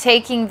I'm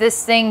taking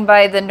this thing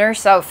by the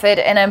nurse outfit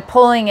and I'm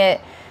pulling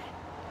it,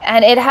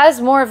 and it has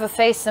more of a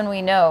face than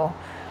we know.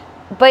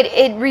 But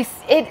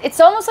it's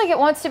almost like it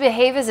wants to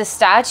behave as a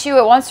statue.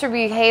 It wants to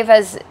behave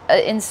as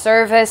in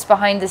service,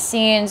 behind the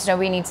scenes.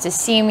 Nobody needs to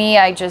see me.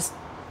 I just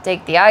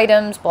take the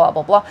items, blah,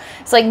 blah, blah.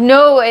 It's like,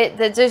 no,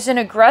 there's an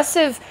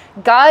aggressive,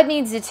 God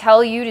needs to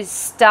tell you to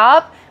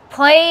stop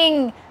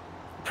playing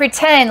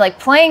pretend, like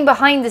playing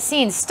behind the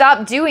scenes.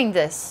 Stop doing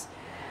this.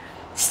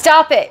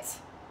 Stop it.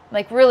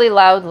 Like really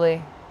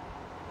loudly.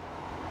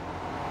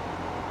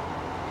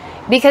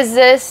 Because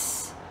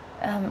this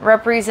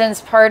represents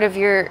part of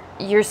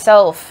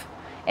yourself,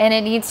 and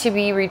it needs to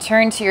be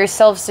returned to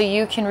yourself so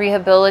you can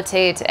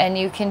rehabilitate and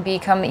you can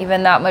become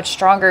even that much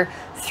stronger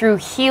through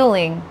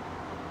healing.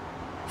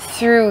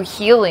 Through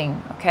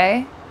healing,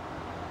 okay?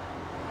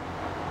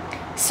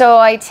 So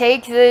I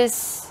take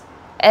this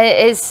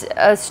is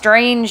a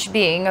strange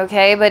being,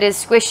 okay, but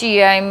it's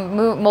squishy. I'm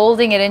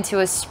molding it into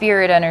a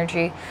spirit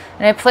energy,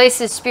 and I place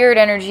the spirit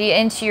energy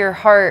into your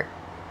heart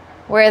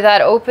where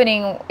that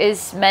opening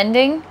is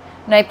mending,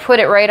 and I put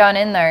it right on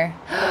in there.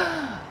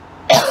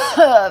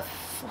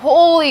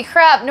 Holy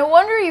crap, no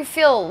wonder you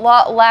feel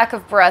lack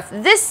of breath.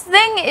 This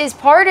thing is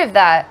part of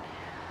that.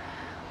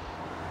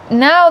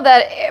 Now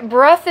that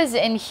breath is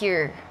in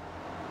here,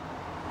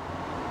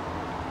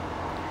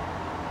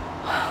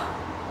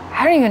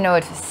 I don't even know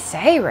what to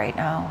say right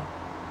now.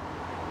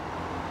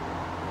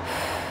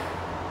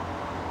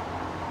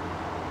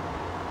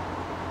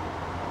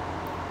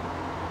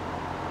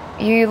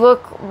 You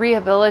look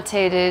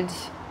rehabilitated.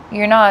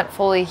 You're not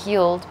fully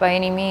healed by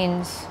any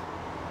means.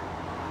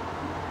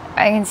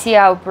 I can see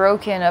how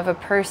broken of a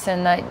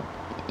person that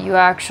you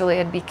actually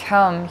had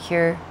become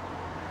here.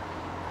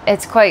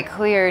 It's quite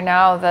clear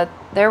now that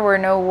there were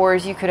no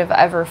wars you could have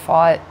ever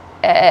fought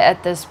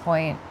at this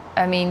point.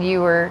 I mean,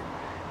 you were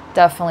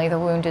definitely the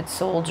wounded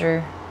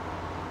soldier,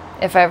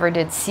 if I ever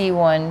did see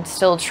one,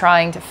 still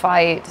trying to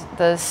fight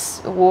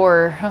this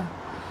war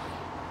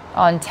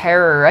on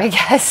terror, I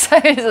guess.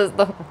 This is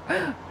the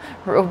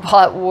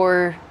robot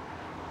war.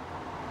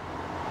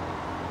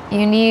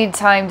 You need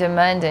time to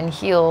mend and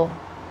heal,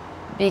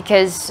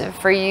 because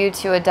for you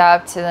to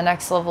adapt to the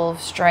next level of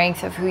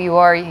strength of who you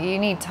are, you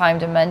need time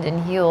to mend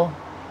and heal.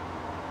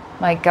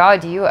 My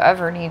God, do you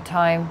ever need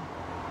time?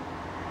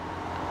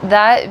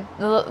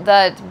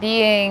 That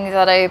being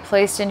that I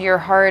placed into your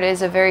heart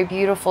is a very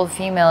beautiful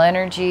female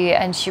energy,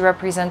 and she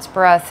represents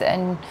breath,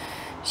 and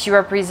She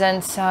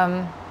represents,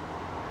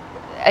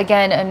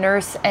 again, a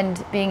nurse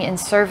and being in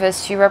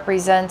service. She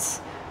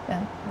represents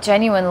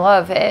genuine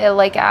love,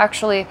 like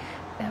actually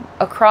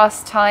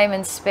across time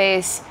and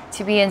space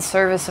to be in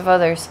service of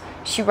others.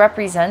 She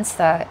represents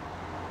that.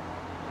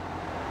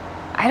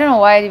 I don't know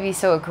why to be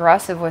so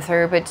aggressive with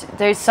her, but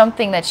there's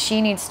something that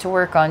she needs to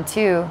work on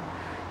too.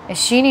 And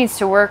she needs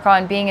to work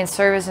on being in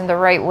service in the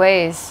right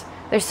ways.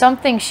 There's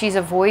something she's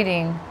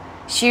avoiding.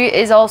 She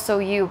is also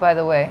you, by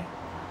the way.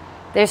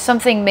 There's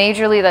something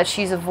majorly that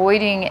she's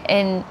avoiding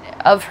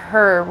of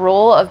her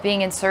role of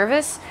being in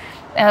service.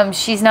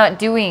 She's not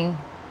doing.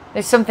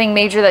 There's something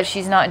major that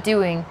she's not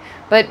doing.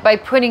 But by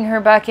putting her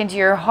back into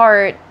your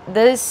heart,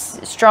 this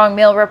strong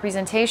male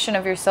representation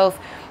of yourself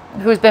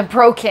who's been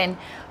broken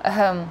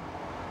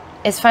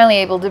is finally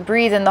able to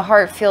breathe, and the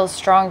heart feels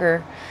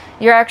stronger.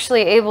 You're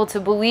actually able to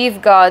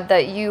believe, God,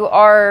 that you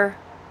are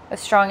a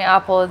strong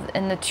apple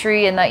in the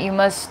tree, and that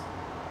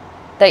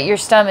that your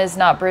stem is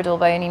not brittle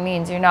by any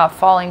means. You're not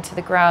falling to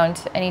the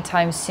ground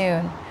anytime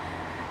soon.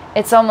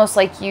 It's almost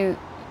like you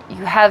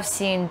have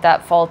seen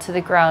that fall to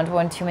the ground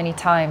one too many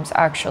times,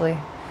 actually.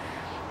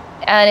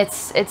 And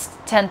it's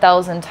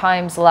 10,000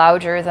 times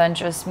louder than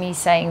just me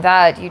saying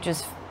that.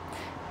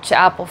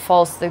 Apple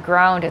falls to the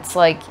ground. It's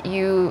like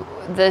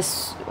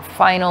this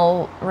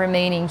final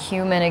remaining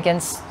human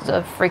against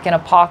a freaking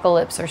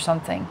apocalypse or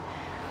something.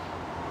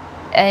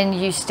 And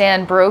you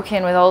stand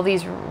broken with all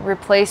these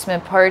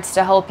replacement parts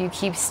to help you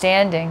keep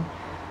standing,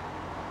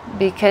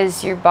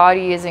 because your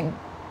body isn't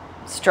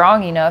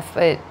strong enough,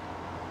 but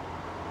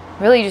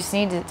really just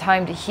need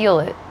time to heal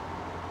it.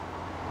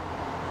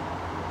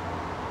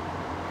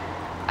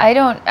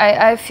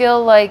 I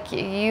feel like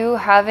you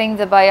having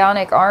the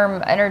bionic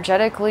arm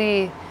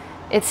energetically,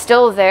 it's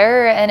still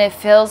there, and it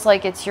feels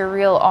like it's your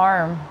real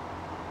arm.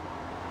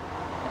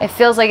 It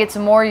feels like it's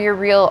more your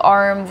real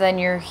arm than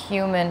your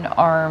human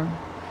arm.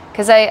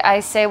 Because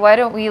I say, why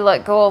don't we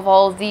let go of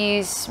all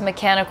these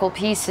mechanical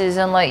pieces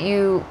and let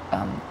you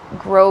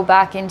grow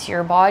back into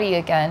your body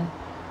again?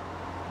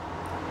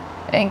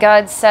 And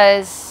God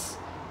says,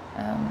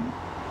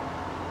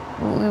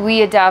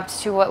 we adapt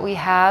to what we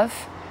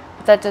have.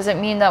 But that doesn't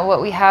mean that what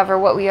we have or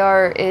what we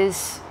are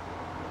it's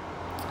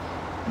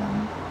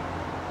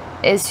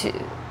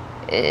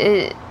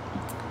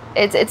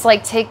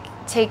like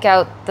take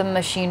out the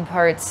machine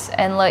parts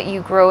and let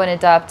you grow and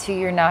adapt to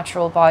your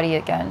natural body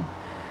again.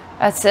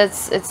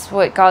 It's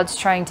what God's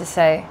trying to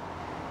say,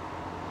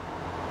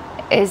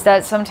 is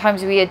that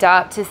sometimes we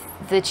adapt to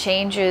the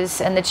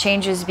changes and the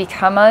changes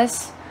become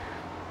us,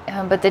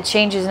 but the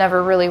changes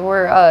never really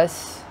were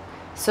us.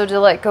 So to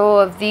let go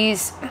of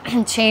these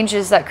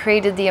changes that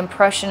created the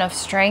impression of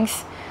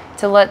strength,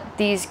 to let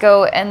these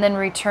go and then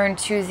return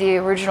to the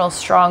original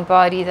strong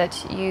body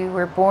that you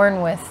were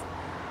born with.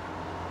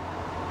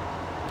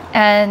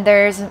 And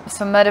there's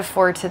some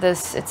metaphor to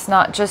this. It's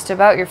not just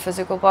about your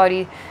physical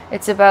body.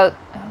 It's about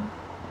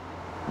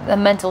the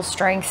mental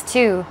strength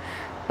too.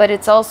 But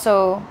it's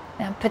also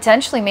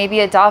potentially maybe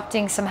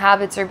adopting some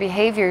habits or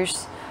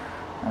behaviors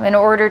in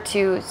order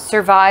to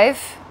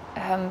survive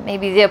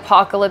maybe the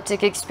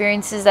apocalyptic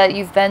experiences that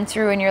you've been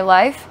through in your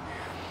life.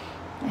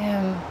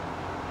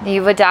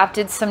 You've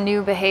adapted some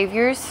new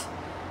behaviors.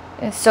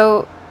 And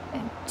so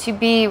to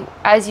be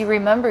as you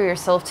remember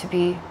yourself to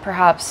be,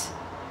 perhaps,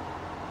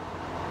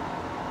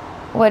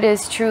 what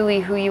is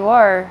truly who you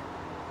are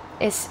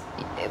is,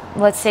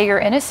 let's say, your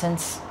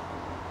innocence.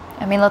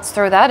 I mean, let's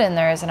throw that in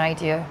there as an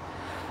idea.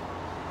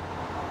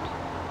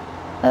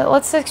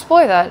 Let's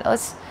explore that.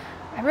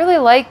 I really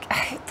like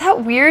that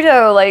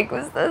weirdo. Like,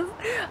 what's this?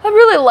 I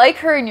really like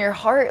her in your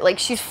heart. Like,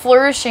 she's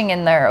flourishing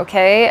in there,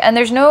 okay? And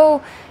there's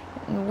no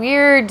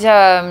weird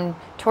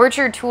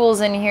torture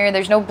tools in here.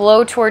 There's no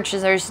blow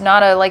torches. There's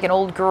not like an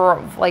old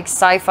like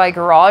sci-fi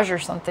garage or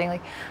something.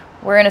 Like,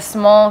 we're in a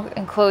small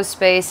enclosed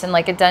space in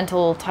like a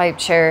dental type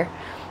chair,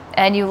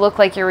 and you look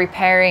like you're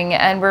repairing,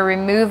 and we're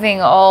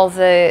removing all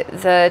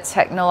the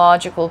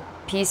technological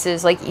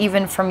pieces, like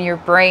even from your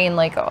brain,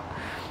 like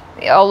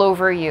all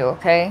over you,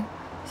 okay?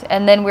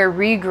 And then we're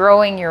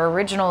regrowing your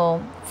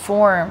original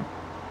form.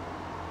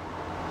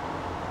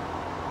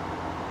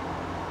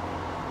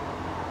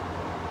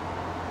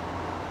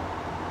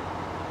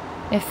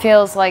 It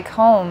feels like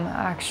home,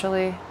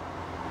 actually.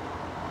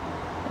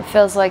 It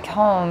feels like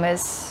home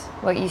is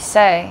what you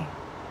say.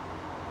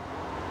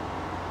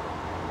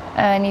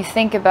 And you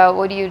think about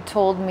what you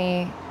told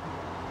me,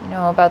 you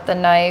know, about the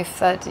knife,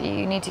 that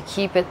you need to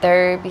keep it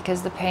there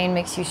because the pain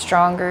makes you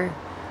stronger.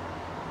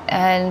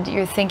 And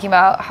you're thinking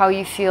about how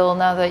you feel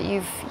now that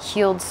you've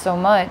healed so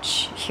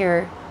much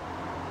here.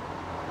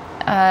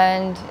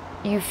 And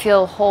you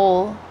feel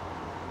whole.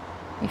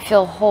 You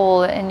feel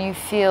whole, and you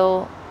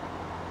feel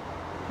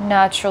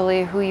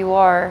naturally who you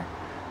are.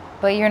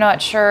 But you're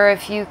not sure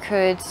if you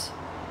could,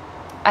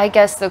 I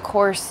guess the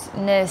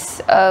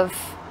coarseness of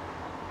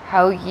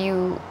how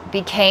you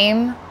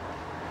became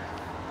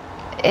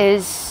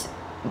is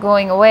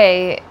going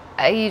away.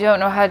 You don't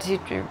know how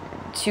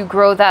to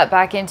grow that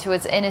back into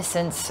its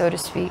innocence, so to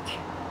speak.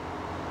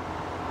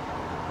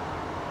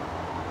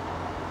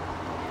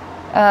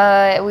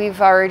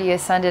 We've already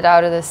ascended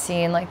out of the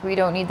scene. Like, we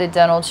don't need the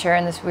dental chair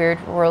in this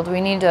weird world. We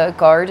need a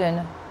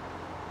garden.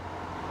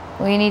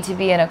 We need to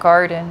be in a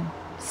garden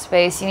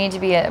space. You need to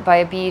be by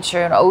a beach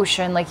or an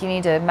ocean. Like, you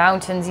need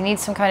mountains. You need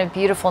some kind of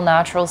beautiful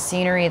natural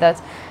scenery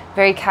that's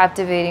very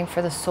captivating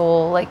for the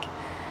soul. Like,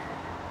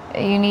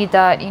 you need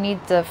that. You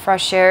need the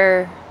fresh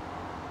air.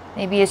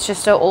 Maybe it's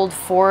just an old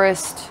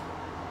forest.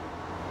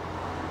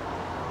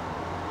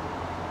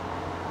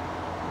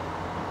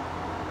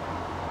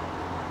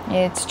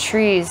 It's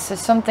trees.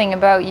 There's something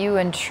about you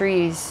and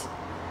trees.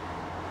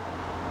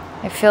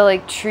 I feel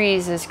like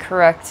trees is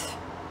correct.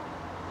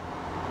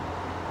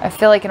 I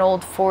feel like an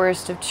old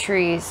forest of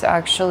trees,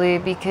 actually,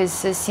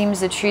 because it seems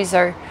the trees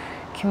are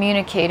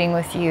communicating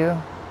with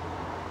you.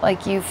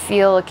 Like, you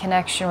feel a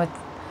connection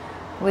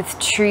with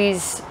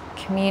trees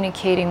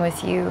communicating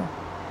with you.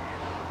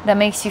 That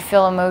makes you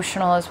feel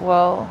emotional as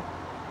well.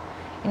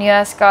 And you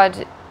ask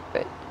God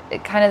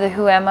kind of the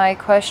who am I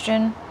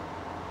question.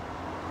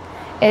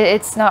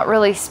 It's not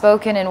really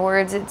spoken in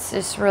words, it's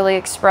just really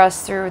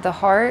expressed through the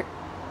heart.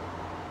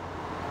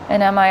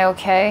 And am I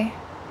okay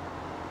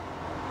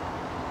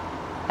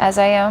as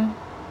I am?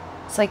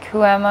 It's like,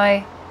 who am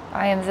I?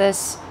 I am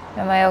this.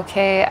 Am I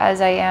okay as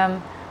I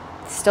am?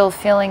 Still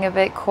feeling a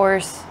bit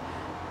coarse.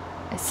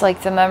 It's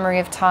like the memory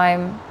of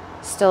time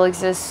still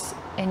exists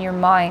in your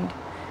mind.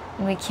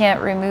 And we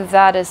can't remove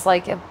that as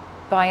like a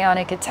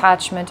bionic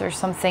attachment or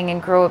something and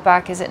grow it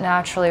back as it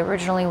naturally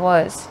originally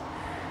was.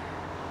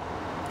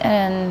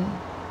 And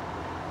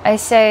I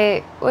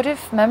say, what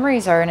if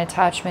memories are an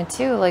attachment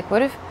too? Like,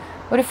 what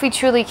if we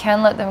truly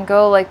can let them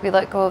go, like we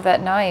let go of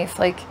that knife?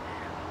 Like,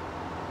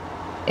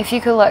 if you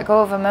could let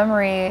go of a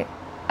memory,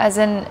 as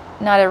in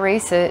not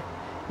erase it,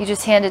 you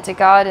just hand it to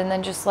God and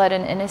then just let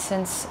an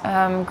innocence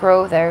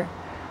grow there.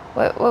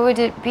 What would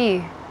it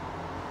be?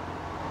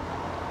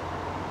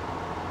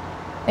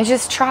 And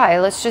just try.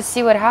 Let's just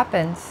see what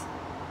happens.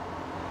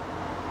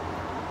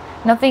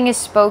 Nothing is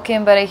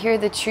spoken, but I hear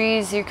the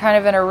trees. You're kind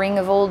of in a ring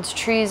of old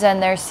trees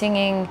and they're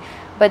singing,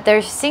 but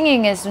their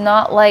singing is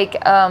not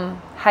like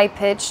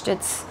high-pitched.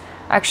 It's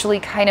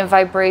actually kind of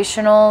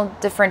vibrational,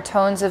 different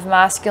tones of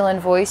masculine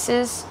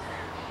voices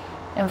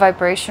and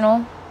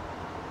vibrational.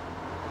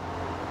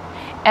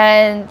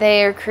 And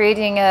they are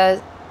creating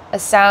a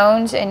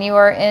sound, and you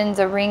are in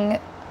the ring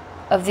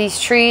of these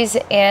trees,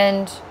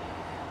 and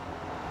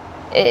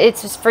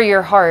it's just for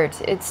your heart.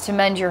 It's to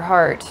mend your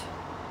heart.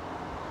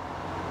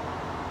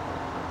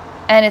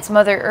 And it's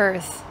Mother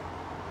Earth.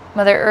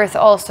 Mother Earth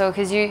also,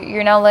 because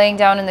you're now laying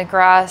down in the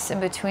grass in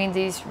between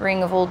these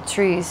ring of old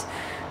trees.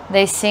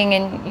 They sing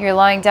and you're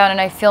lying down, and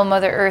I feel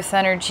Mother Earth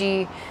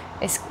energy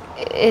is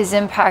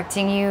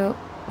impacting you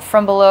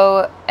from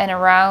below and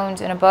around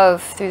and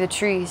above through the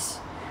trees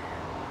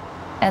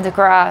and the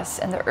grass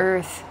and the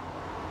earth.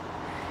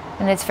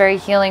 And it's very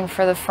healing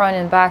for the front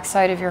and back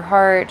side of your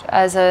heart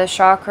as a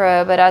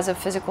chakra, but as a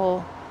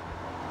physical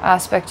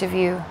aspect of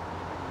you.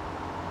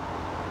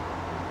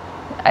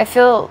 I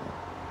feel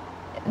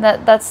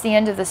that that's the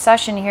end of the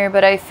session here,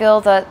 but I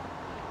feel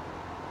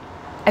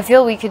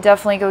we could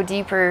definitely go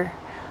deeper.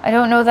 I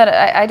don't know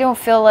that I don't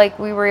feel like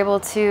we were able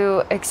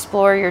to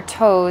explore your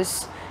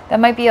toes.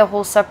 That might be a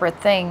whole separate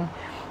thing.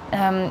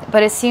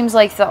 But it seems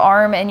like the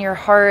arm and your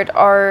heart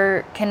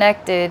are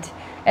connected,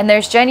 and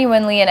there's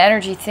genuinely an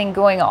energy thing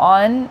going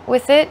on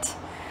with it.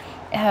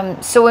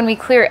 So when we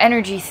clear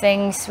energy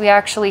things, we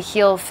actually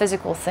heal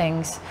physical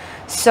things.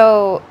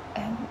 So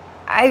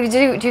I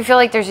do feel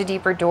like there's a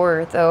deeper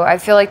door, though. I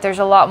feel like there's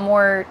a lot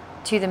more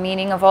to the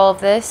meaning of all of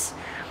this.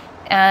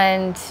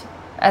 And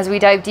as we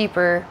dive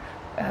deeper,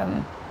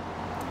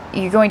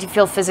 you're going to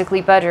feel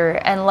physically better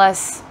and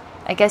less,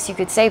 I guess you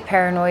could say,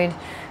 paranoid,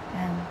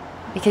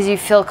 because you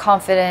feel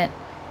confident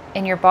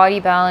in your body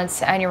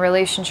balance and your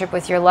relationship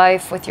with your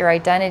life, with your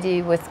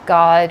identity, with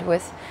God,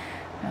 with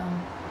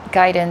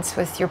guidance,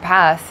 with your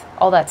path,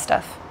 all that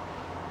stuff.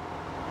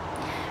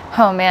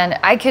 Oh man,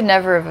 I could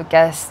never have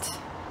guessed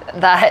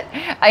that.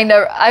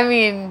 I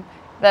mean,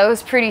 that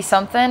was pretty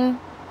something.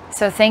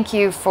 So thank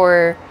you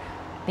for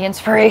the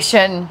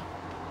inspiration.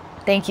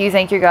 Thank you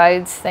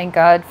guides. Thank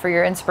God for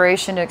your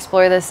inspiration to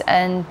explore this,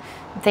 and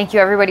thank you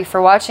everybody for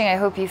watching. I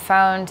hope you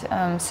found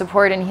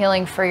support and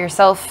healing for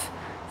yourself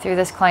through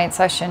this client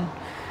session.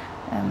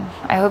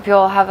 I hope you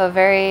all have a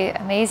very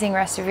amazing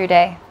rest of your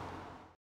day.